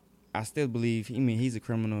 I still believe, he's a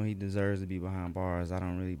criminal. He deserves to be behind bars. I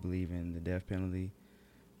don't really believe in the death penalty.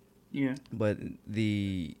 Yeah. But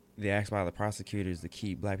the act by the prosecutors to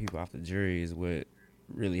keep black people off the jury is what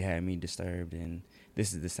really had me disturbed. And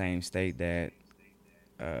this is the same state that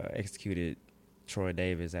executed Troy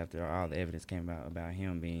Davis after all the evidence came out about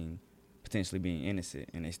him potentially being innocent,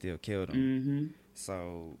 and they still killed him.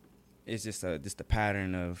 So it's just a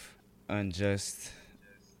pattern of unjust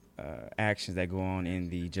actions that go on in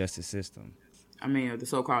the justice system. I mean, the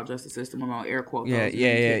so-called justice system. I'm gonna air quote those.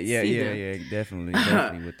 Yeah. Definitely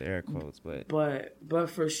with the air quotes, but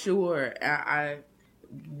for sure, I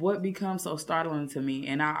what becomes so startling to me,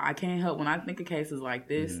 and I can't help when I think of cases like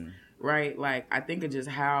this, right? Like, I think of just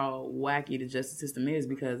how wacky the justice system is,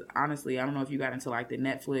 because honestly, I don't know if you got into like the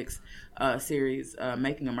Netflix series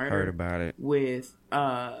Making a Murder. Heard about it. With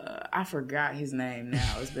I forgot his name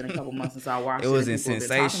now. It's been a couple months since I watched it. It was in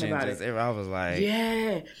sensation. I was like,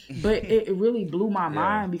 yeah, but it really blew my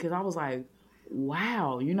mind, because I was like,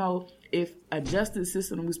 wow, if a justice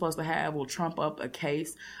system we're supposed to have will trump up a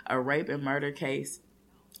case, a rape and murder case,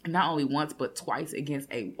 not only once but twice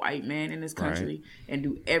against a white man in this country, and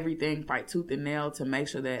do everything, fight tooth and nail to make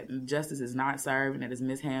sure that justice is not served and that is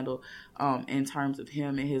mishandled in terms of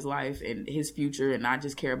him and his life and his future, and not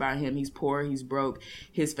just care about him. He's poor, he's broke,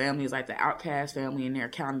 his family is like the outcast family, and they're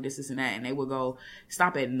counting this and that, and they will go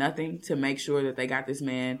stop at nothing to make sure that they got this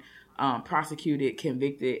man prosecuted,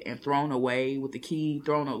 convicted, and thrown away with the key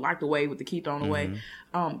locked away with the key thrown away.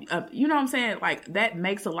 You know what I'm saying? Like, that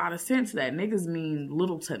makes a lot of sense, that niggas mean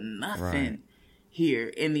little to nothing here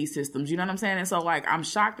in these systems. You know what I'm saying? And so, like, I'm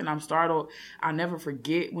shocked and I'm startled. I'll never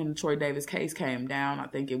forget when the Troy Davis case came down. I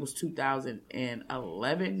think it was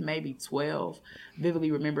 2011, maybe 12.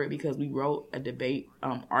 Vividly remember it because we wrote a debate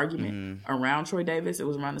argument around Troy Davis. It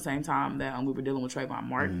was around the same time that we were dealing with Trayvon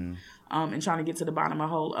Martin. And trying to get to the bottom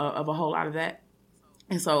of a whole lot of that.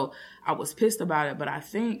 And so I was pissed about it, but I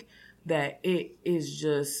think that it is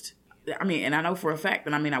just, and I know for a fact,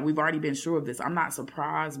 and we've already been sure of this. I'm not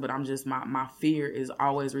surprised, but I'm just, my fear is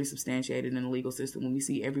always resubstantiated in the legal system when we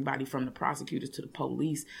see everybody from the prosecutors to the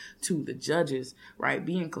police to the judges, right,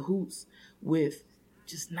 being cahoots with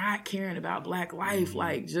just not caring about black life,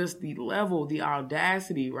 like just the level, the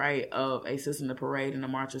audacity, right, of a system to parade and to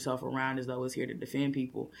march yourself around as though it's here to defend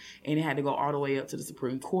people. And it had to go all the way up to the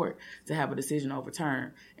Supreme Court to have a decision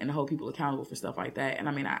overturned and to hold people accountable for stuff like that. And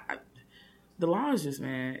the law is just,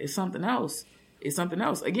 man, it's something else. It's something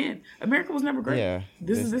else. Again, America was never great. Yeah,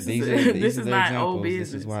 this is not old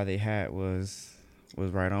business. This is why they had was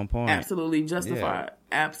right on point. Absolutely justified.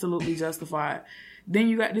 Yeah. Absolutely justified. Then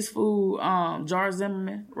you got this fool, George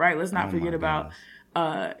Zimmerman, right? Let's not forget about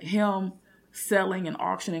him selling and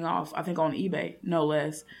auctioning off, I think on eBay, no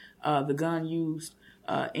less, the gun used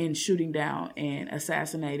in shooting down and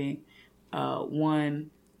assassinating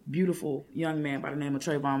one beautiful young man by the name of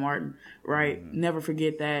Trayvon Martin, right? Never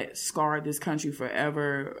forget that. Scarred this country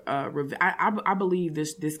forever. I believe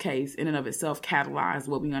this case in and of itself catalyzed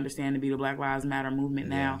what we understand to be the Black Lives Matter movement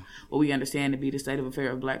now, what we understand to be the state of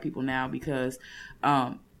affairs of Black people now, because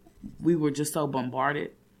we were just so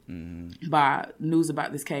bombarded by news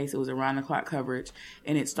about this case. It was around-the-clock coverage,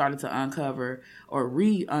 and it started to uncover or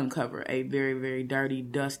re-uncover a very, very dirty,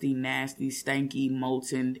 dusty, nasty, stanky,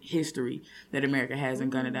 molten history that America has in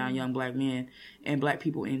gunning down young Black men and Black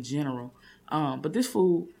people in general. But this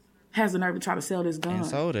fool has the nerve to try to sell this gun and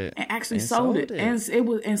sold it, and actually sold it.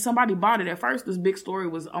 And somebody bought it. At first, this big story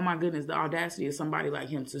was, oh my goodness, the audacity of somebody like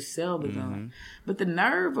him to sell the gun. But the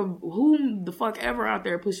nerve of whom the fuck ever out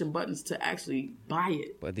there pushing buttons to actually buy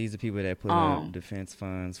it. But these are people that put up defense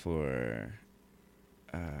funds for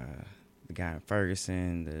the guy in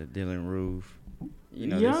Ferguson, the Dylan Roof. You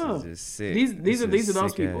know, this is just sick. These are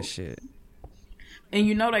those people. Shit. And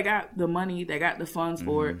you know they got the money, they got the funds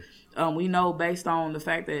for it. We know based on the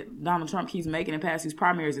fact that Donald Trump keeps making it past these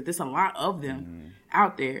primaries that there's a lot of them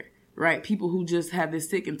out there, right? People who just have this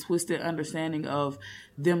sick and twisted understanding of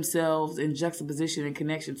themselves in juxtaposition and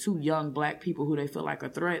connection to young Black people who they feel like are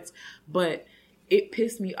threats. But it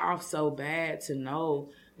pissed me off so bad to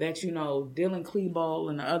know that, you know, Dylan Klebold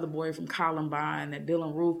and the other boy from Columbine, that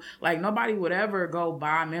Dylan Roof, like nobody would ever go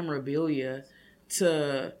buy memorabilia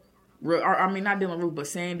to... I mean, not Dylan Roof, but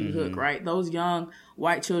Sandy Hook, right? Those young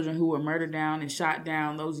white children who were murdered down and shot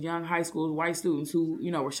down, those young high school white students who, you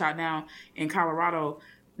know, were shot down in Colorado,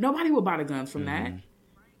 nobody would buy the guns from that,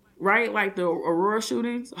 right? Like the Aurora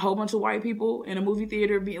shootings, a whole bunch of white people in a movie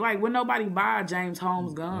theater, would nobody buy James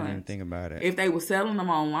Holmes guns? I didn't think about it. If they were selling them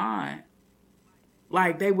online.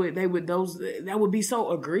 Like that would be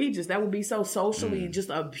so egregious. That would be so socially just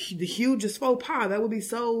the hugest faux pas. That would be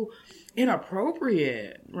so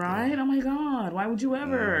inappropriate, right? Oh my God, why would you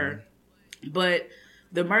ever? But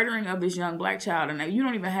the murdering of this young Black child, and you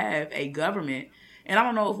don't even have a government, and I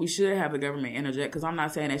don't know if we should have the government interject, because I'm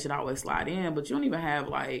not saying they should always slide in, but you don't even have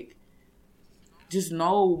like just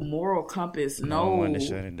no moral compass, no one to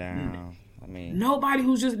shut it down. I mean, nobody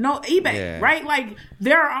who's just eBay, right? Like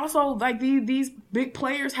there are also like these big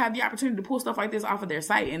players have the opportunity to pull stuff like this off of their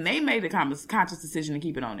site, and they made the conscious decision to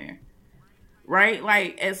keep it on there. Right?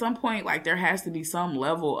 Like, at some point, like, there has to be some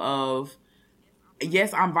level of,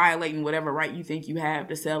 yes, I'm violating whatever right you think you have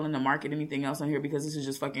to sell and to market anything else on here because this is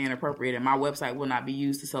just fucking inappropriate and my website will not be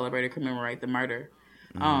used to celebrate or commemorate the murder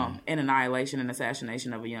and annihilation and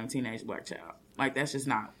assassination of a young teenage Black child. Like, that's just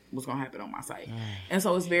not what's going to happen on my site. And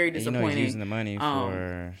so it's very disappointing. You know, he's using the money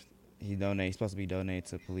for... He's supposed to be donated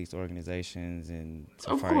to police organizations and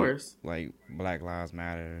to fight, like Black Lives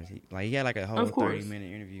Matter. He had like a whole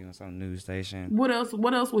 30-minute interview on some news station. What else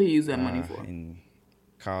will he use that money for? And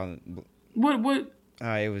call what?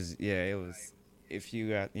 It was if you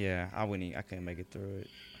got I couldn't make it through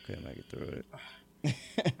it.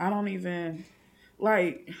 I don't even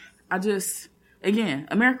again,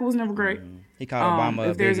 America was never great. He called Obama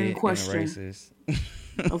if a there's bigot any question, and a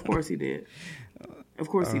racist. Of course he did. Of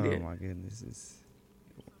course he did. Oh my goodness.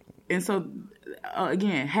 And so,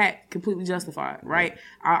 again, hat completely justified, right?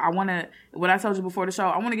 I want to, what I told you before the show,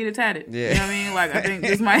 I want to get it tatted. Yeah. You know what I mean? Like, I think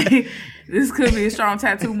this could be a strong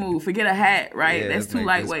tattoo move. Forget a hat, right? That's too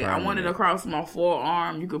lightweight. I want it across my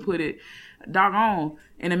forearm. You could put it doggone.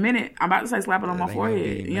 In a minute, I'm about to say slap it on my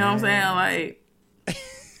forehead. You know what I'm saying? Like,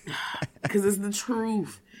 because it's the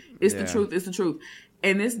truth. It's the truth. It's the truth.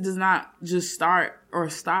 And this does not just start or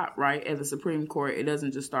stop, right, at the Supreme Court. It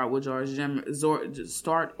doesn't just start with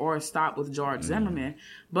start or stop with George Zimmerman.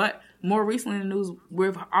 But more recently in the news,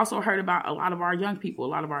 we've also heard about a lot of our young people, a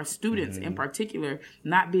lot of our students in particular,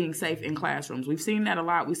 not being safe in classrooms. We've seen that a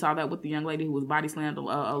lot. We saw that with the young lady who was body slammed a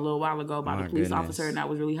little while ago by the police officer, and that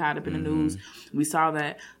was really hot up in the news. We saw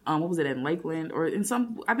that, what was it, in Lakeland, or in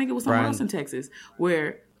I think it was somewhere else in Texas,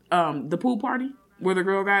 where the pool party, where the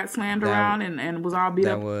girl got slammed around and was all beat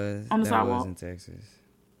up on the sidewalk. That was in Texas.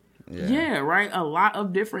 Yeah, right? A lot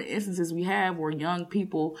of different instances we have where young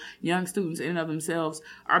people, young students in and of themselves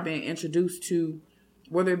are being introduced to,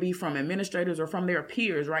 whether it be from administrators or from their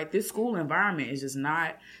peers, right? This school environment is just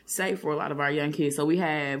not safe for a lot of our young kids. So we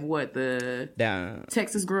have,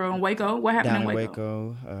 Texas girl in Waco? What happened in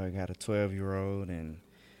Waco? Got a 12-year-old, and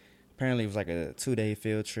apparently it was like a 2-day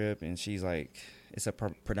field trip, and she's like... It's a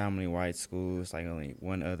predominantly white school. It's like only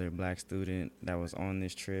one other Black student that was on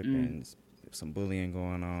this trip, and some bullying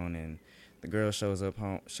going on. And the girl shows up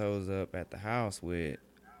at the house with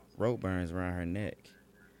rope burns around her neck.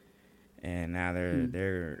 and now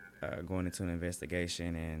they're going into an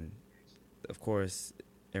investigation, and of course,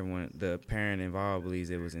 the parent involved believes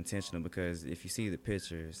it was intentional, because if you see the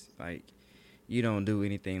pictures, like, you don't do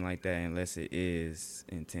anything like that unless it is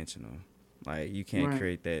intentional. Like, you can't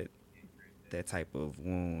create that type of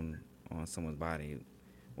wound on someone's body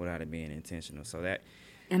without it being intentional. So that.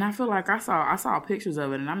 And I feel like I saw pictures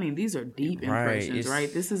of it, and I mean, these are deep impressions,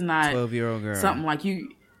 right? This is not 12-year-old girl. Something like you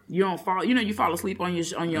don't fall. You know, you fall asleep on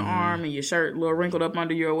your arm, and your shirt a little wrinkled up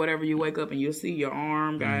under you or whatever. You wake up and you'll see your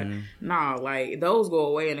arm. Nah, like, those go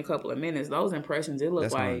away in a couple of minutes. Those impressions, it look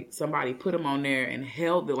like somebody put them on there and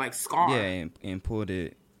held the like scar. Yeah, and pulled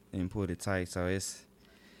it tight. So it's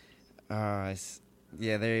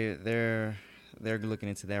they're looking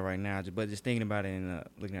into that right now. But just thinking about it and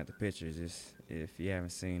looking at the pictures, if you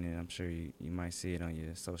haven't seen it, I'm sure you might see it on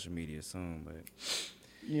your social media soon. But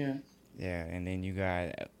yeah, and then you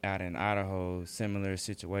got out in Idaho, similar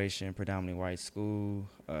situation, predominantly white school.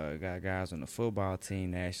 Got guys on the football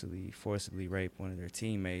team that actually forcibly raped one of their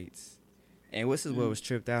teammates. And this is what was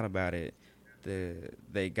tripped out about it. They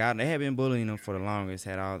had been bullying them for the longest,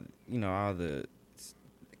 had all the,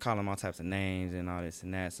 call them all types of names and all this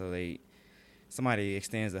and that. So somebody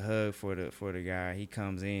extends a hug for the guy. He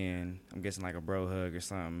comes in, I'm guessing like a bro hug or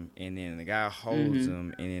something, and then the guy holds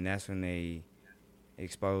him, and then that's when they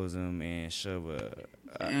expose him and shove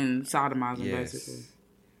and sodomize him, basically.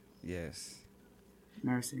 Yes.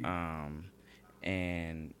 Mercy.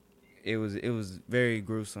 And it was very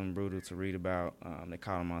gruesome, brutal to read about. They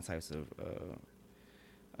call him all types of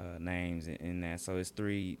names in that. So it's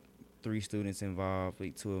three students involved.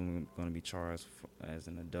 Like, 2 of them are going to be charged as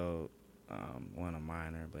an adult. One a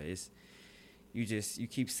minor, but you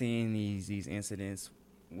keep seeing these incidents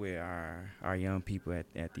where our young people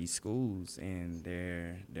at these schools, and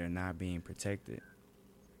they're not being protected,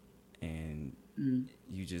 and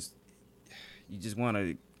you just want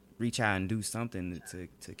to reach out and do something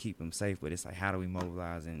to keep them safe. But it's like, how do we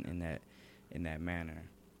mobilize in that manner?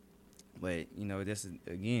 But this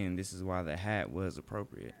is why the hat was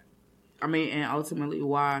appropriate. I mean, and ultimately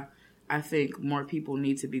why I think more people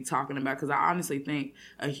need to be talking about, because I honestly think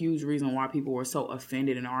a huge reason why people were so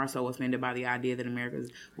offended and are so offended by the idea that America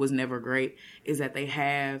was never great is that they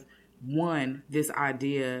have, one, this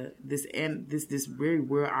idea, this very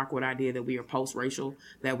weird, awkward idea that we are post-racial,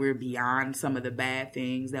 that we're beyond some of the bad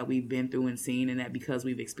things that we've been through and seen, and that because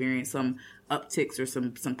we've experienced some upticks or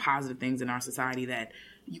some positive things in our society that,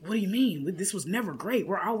 what do you mean? This was never great.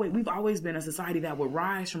 We've always been a society that would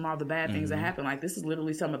rise from all the bad things that happen. Like, this is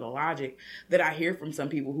literally some of the logic that I hear from some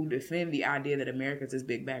people who defend the idea that America's this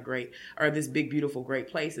big, bad, great, or this big, beautiful, great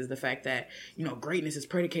place, is the fact that, greatness is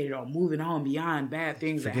predicated on moving on beyond bad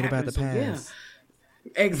things that happen. Forget about the past.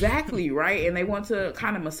 Yeah. Exactly, right? And they want to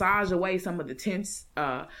kind of massage away some of the tense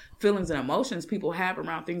feelings and emotions people have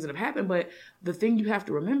around things that have happened. But the thing you have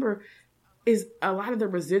to remember is a lot of the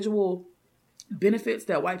residual benefits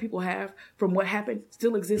that white people have from what happened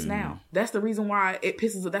still exist now. That's the reason why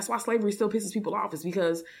that's why slavery still pisses people off, is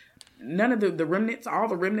because none of the remnants, all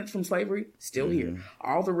the remnants from slavery, still here.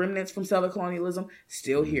 All the remnants from settler colonialism,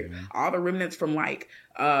 still here. All the remnants from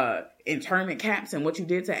internment camps and what you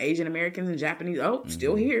did to Asian Americans and Japanese,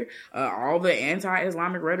 still here. All the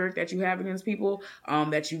anti-Islamic rhetoric that you have against people,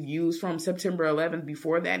 that you used from September 11th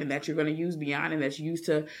before that, and that you're going to use beyond, and that you use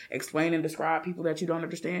to explain and describe people that you don't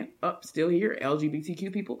understand, still here.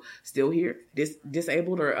 LGBTQ people, still here.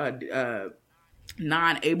 Disabled or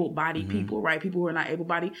non-able-bodied people, right? People who are not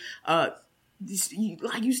able-bodied,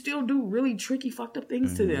 you still do really tricky, fucked up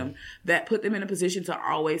things to them that put them in a position to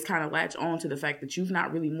always kind of latch on to the fact that you've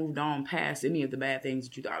not really moved on past any of the bad things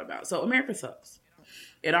that you thought about. So America sucks.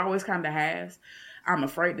 It always kind of has. I'm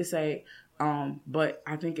afraid to say, but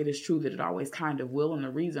I think it is true that it always kind of will. And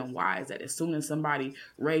the reason why is that as soon as somebody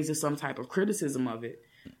raises some type of criticism of it,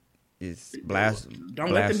 it's blasphemy.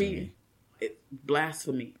 Don't let them be.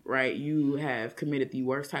 Blasphemy, right? You have committed the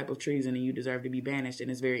worst type of treason and you deserve to be banished. And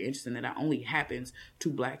it's very interesting that only happens to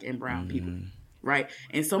black and brown people, right?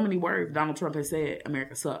 In so many words, Donald Trump has said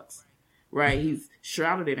America sucks, right? He's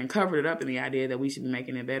shrouded it and covered it up in the idea that we should be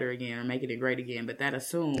making it better again or making it great again. But that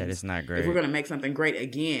assumes that it's not great. If we're going to make something great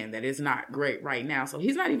again, that it's not great right now. So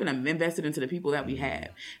he's not even invested into the people that we have,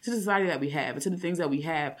 to the society that we have, and to the things that we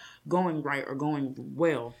have going right or going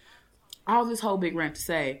well. All this whole big rant to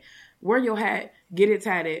say, wear your hat, get it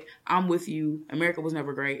tatted. I'm with you. America was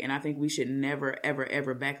never great. And I think we should never, ever,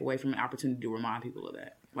 ever back away from an opportunity to remind people of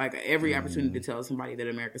that. Like, every opportunity to tell somebody that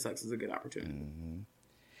America sucks is a good opportunity.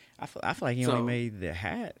 I feel like he only made the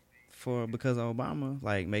hat because of Obama.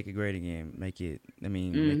 Like, make it great again. Make it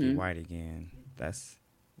white again. That's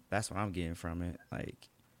what I'm getting from it. Like,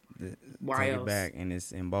 Why take else? it back, and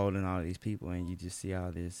it's emboldening all these people, and you just see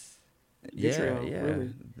all this. Vitriol, Yeah,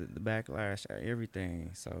 really. the backlash,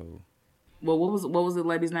 everything. So, well, what was the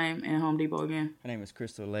lady's name in Home Depot again? her name is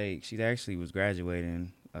Crystal Lake. She actually was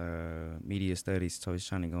graduating media studies, so she's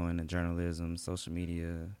trying to go into journalism, social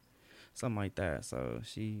media, something like that. So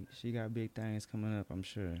she got big things coming up, I'm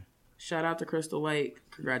sure. Shout out to Crystal Lake.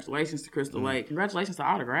 Congratulations to Crystal Lake. Congratulations to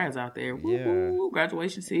all the grads out there. Woo, Yeah. woo,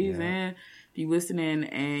 graduation season. Yeah. If you listening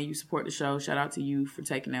and you support the show, shout out to you for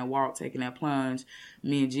taking that walk, taking that plunge.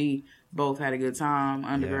 Me and G both had a good time.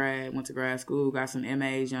 Undergrad, went to grad school, got some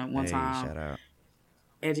MAs one time. Shout out.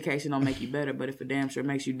 Education don't make you better, but it for damn sure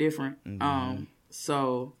makes you different.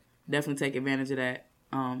 So definitely take advantage of that.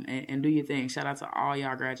 And do your thing. Shout out to all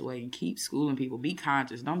y'all graduating. Keep schooling people. Be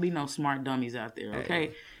conscious. Don't be no smart dummies out there, okay?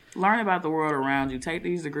 Hey. Learn about the world around you. Take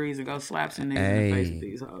these degrees and go slap some niggas in the face with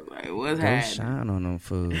these hoes. Like, what's Go happening? shine on them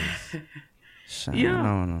fools. Shine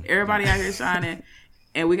on them. Everybody out here shining.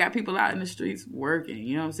 And we got people out in the streets working.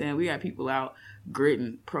 You know what I'm saying? We got people out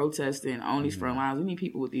gritting, protesting on these front lines. We need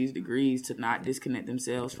people with these degrees to not disconnect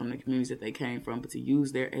themselves from the communities that they came from, but to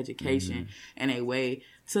use their education in a way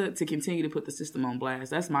to continue to put the system on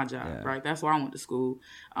blast. That's my job, right? That's why I went to school.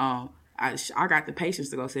 I got the patience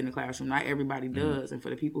to go sit in the classroom. Not everybody does. And for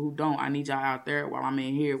the people who don't, I need y'all out there while I'm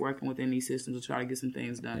in here working within these systems to try to get some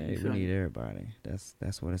things done. Hey, we need everybody.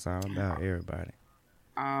 That's what it's all about, everybody.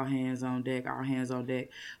 All hands on deck, all hands on deck.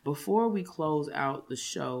 Before we close out the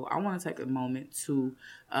show, I want to take a moment to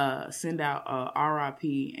send out a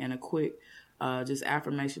RIP and a quick just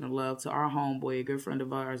affirmation of love to our homeboy, a good friend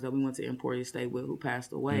of ours that we went to Emporia State with, who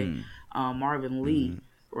passed away. Marvin Lee,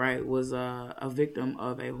 right, was a victim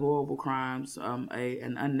of a horrible crime,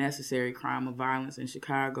 an unnecessary crime of violence in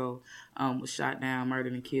Chicago. Was shot down,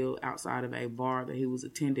 murdered, and killed outside of a bar that he was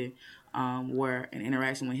attending. Where an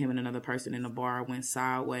interaction with him and another person in the bar went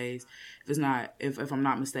sideways. If I'm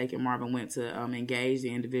not mistaken, Marvin went to engage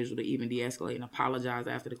the individual to even de-escalate and apologize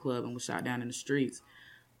after the club and was shot down in the streets.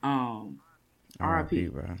 R.I.P.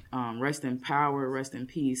 Rest in power, rest in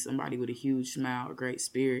peace. Somebody with a huge smile, a great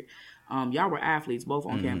spirit. Y'all were athletes, both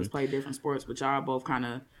on campus, played different sports, but y'all both kind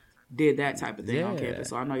of did that type of thing on campus.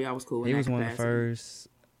 So I know y'all was cool. He was one of the first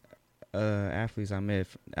athletes I met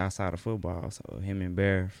outside of football. So him and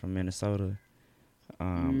Bear from Minnesota,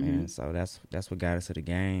 and so that's what got us to the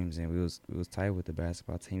games, and we was tight with the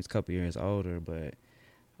basketball team. He's a couple years older, but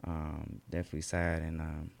definitely sad,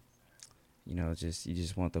 and you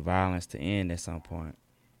just want the violence to end at some point.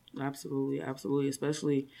 Absolutely, absolutely.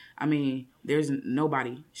 Especially, I mean,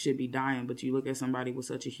 nobody should be dying, but you look at somebody with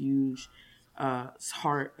such a huge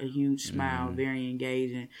heart, a huge smile, very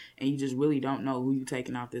engaging, and you just really don't know who you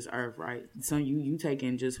taking off this earth, right? So you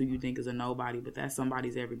taking just who you think is a nobody, but that's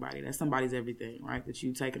somebody's everybody. That's somebody's everything, right? That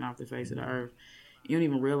you taking off the face of the earth. You don't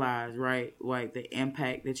even realize, right, like the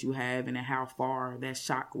impact that you have and how far that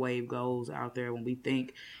shock wave goes out there when we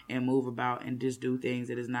think and move about and just do things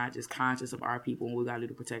that is not just conscious of our people and we got to do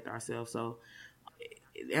to protect ourselves. So,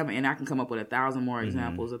 I mean, and I can come up with 1,000 more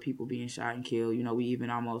examples of people being shot and killed. You know, we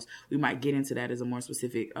might get into that as a more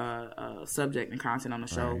specific subject and content on the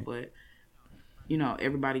show, but you know,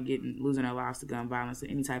 everybody losing their lives to gun violence,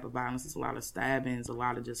 any type of violence. It's a lot of stabbings, a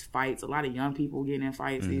lot of just fights, a lot of young people getting in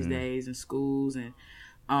fights these days in schools, and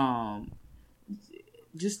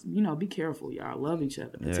just, you know, be careful, y'all. Love each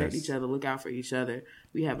other, protect each other, look out for each other.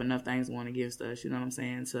 We have enough things going against us, you know what I'm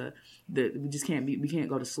saying? We just can't we can't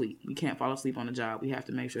go to sleep. We can't fall asleep on the job. We have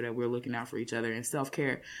to make sure that we're looking out for each other. And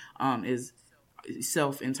self-care is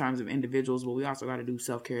self in terms of individuals, but we also got to do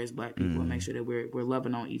self-care as Black people and make sure that we're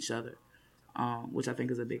loving on each other. Which I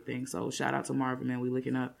think is a big thing. So shout out to Marvin, man. We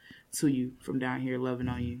looking up to you from down here, loving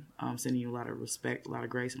on you, sending you a lot of respect, a lot of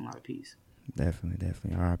grace, and a lot of peace.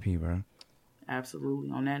 Definitely. R.I.P., bro.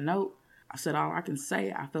 Absolutely. On that note, I said all I can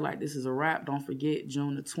say. I feel like this is a wrap. Don't forget,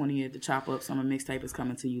 June the 20th, the Chop Up Summer Mixtape is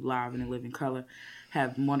coming to you live in living color.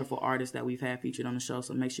 Have wonderful artists that we've had featured on the show,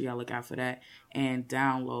 so make sure y'all look out for that and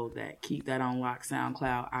download that. Keep that on lock.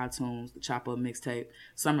 SoundCloud, iTunes, the Chop Up Mixtape,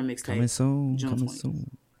 Summer Mixtape. Coming soon. June 20th.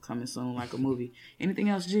 Coming soon like a movie. Anything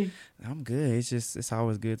else, G? I'm good. It's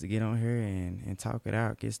always good to get on here and talk it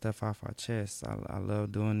out, get stuff off our chest. I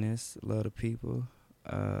love doing this. Love the people.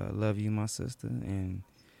 Love you, my sister. And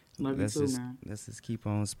love you too, man. Let's just keep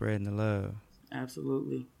on spreading the love.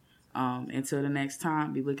 Absolutely. Until the next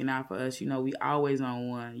time, be looking out for us. You know, we always on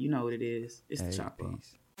one. You know what it is. It's the Chop Up.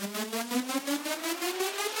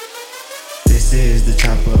 This is the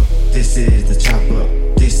Chop Up. This is the chop up.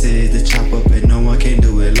 This is the chop up, and no one can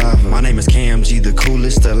do it live. My name is Cam G, the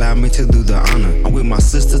coolest. Allow me to do the honor. I'm with my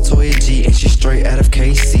sister Toya G, and she's straight out of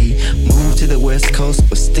KC. Moved to the West Coast,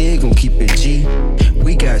 but still gon' keep it G.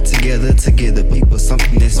 We got together to give the people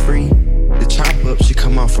something that's free. The chop up should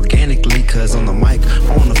come off organically, cause on the mic,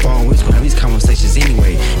 on the phone, we're gonna have these conversations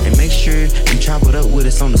anyway. And make sure you chop it up with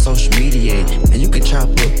us on the social media. And you can chop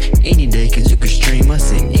up any day, cause you can stream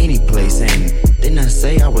us in any place. And didn't I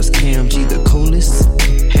say I was Cam G, the coolest?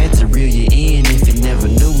 Had to reel you in if you never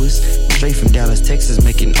knew us. Straight from Dallas, Texas,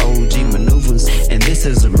 making OG maneuvers. And this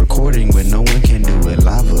is a recording where no one can do it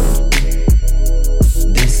live.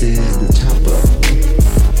 This is the chop up.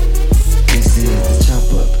 This is the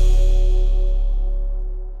chop up.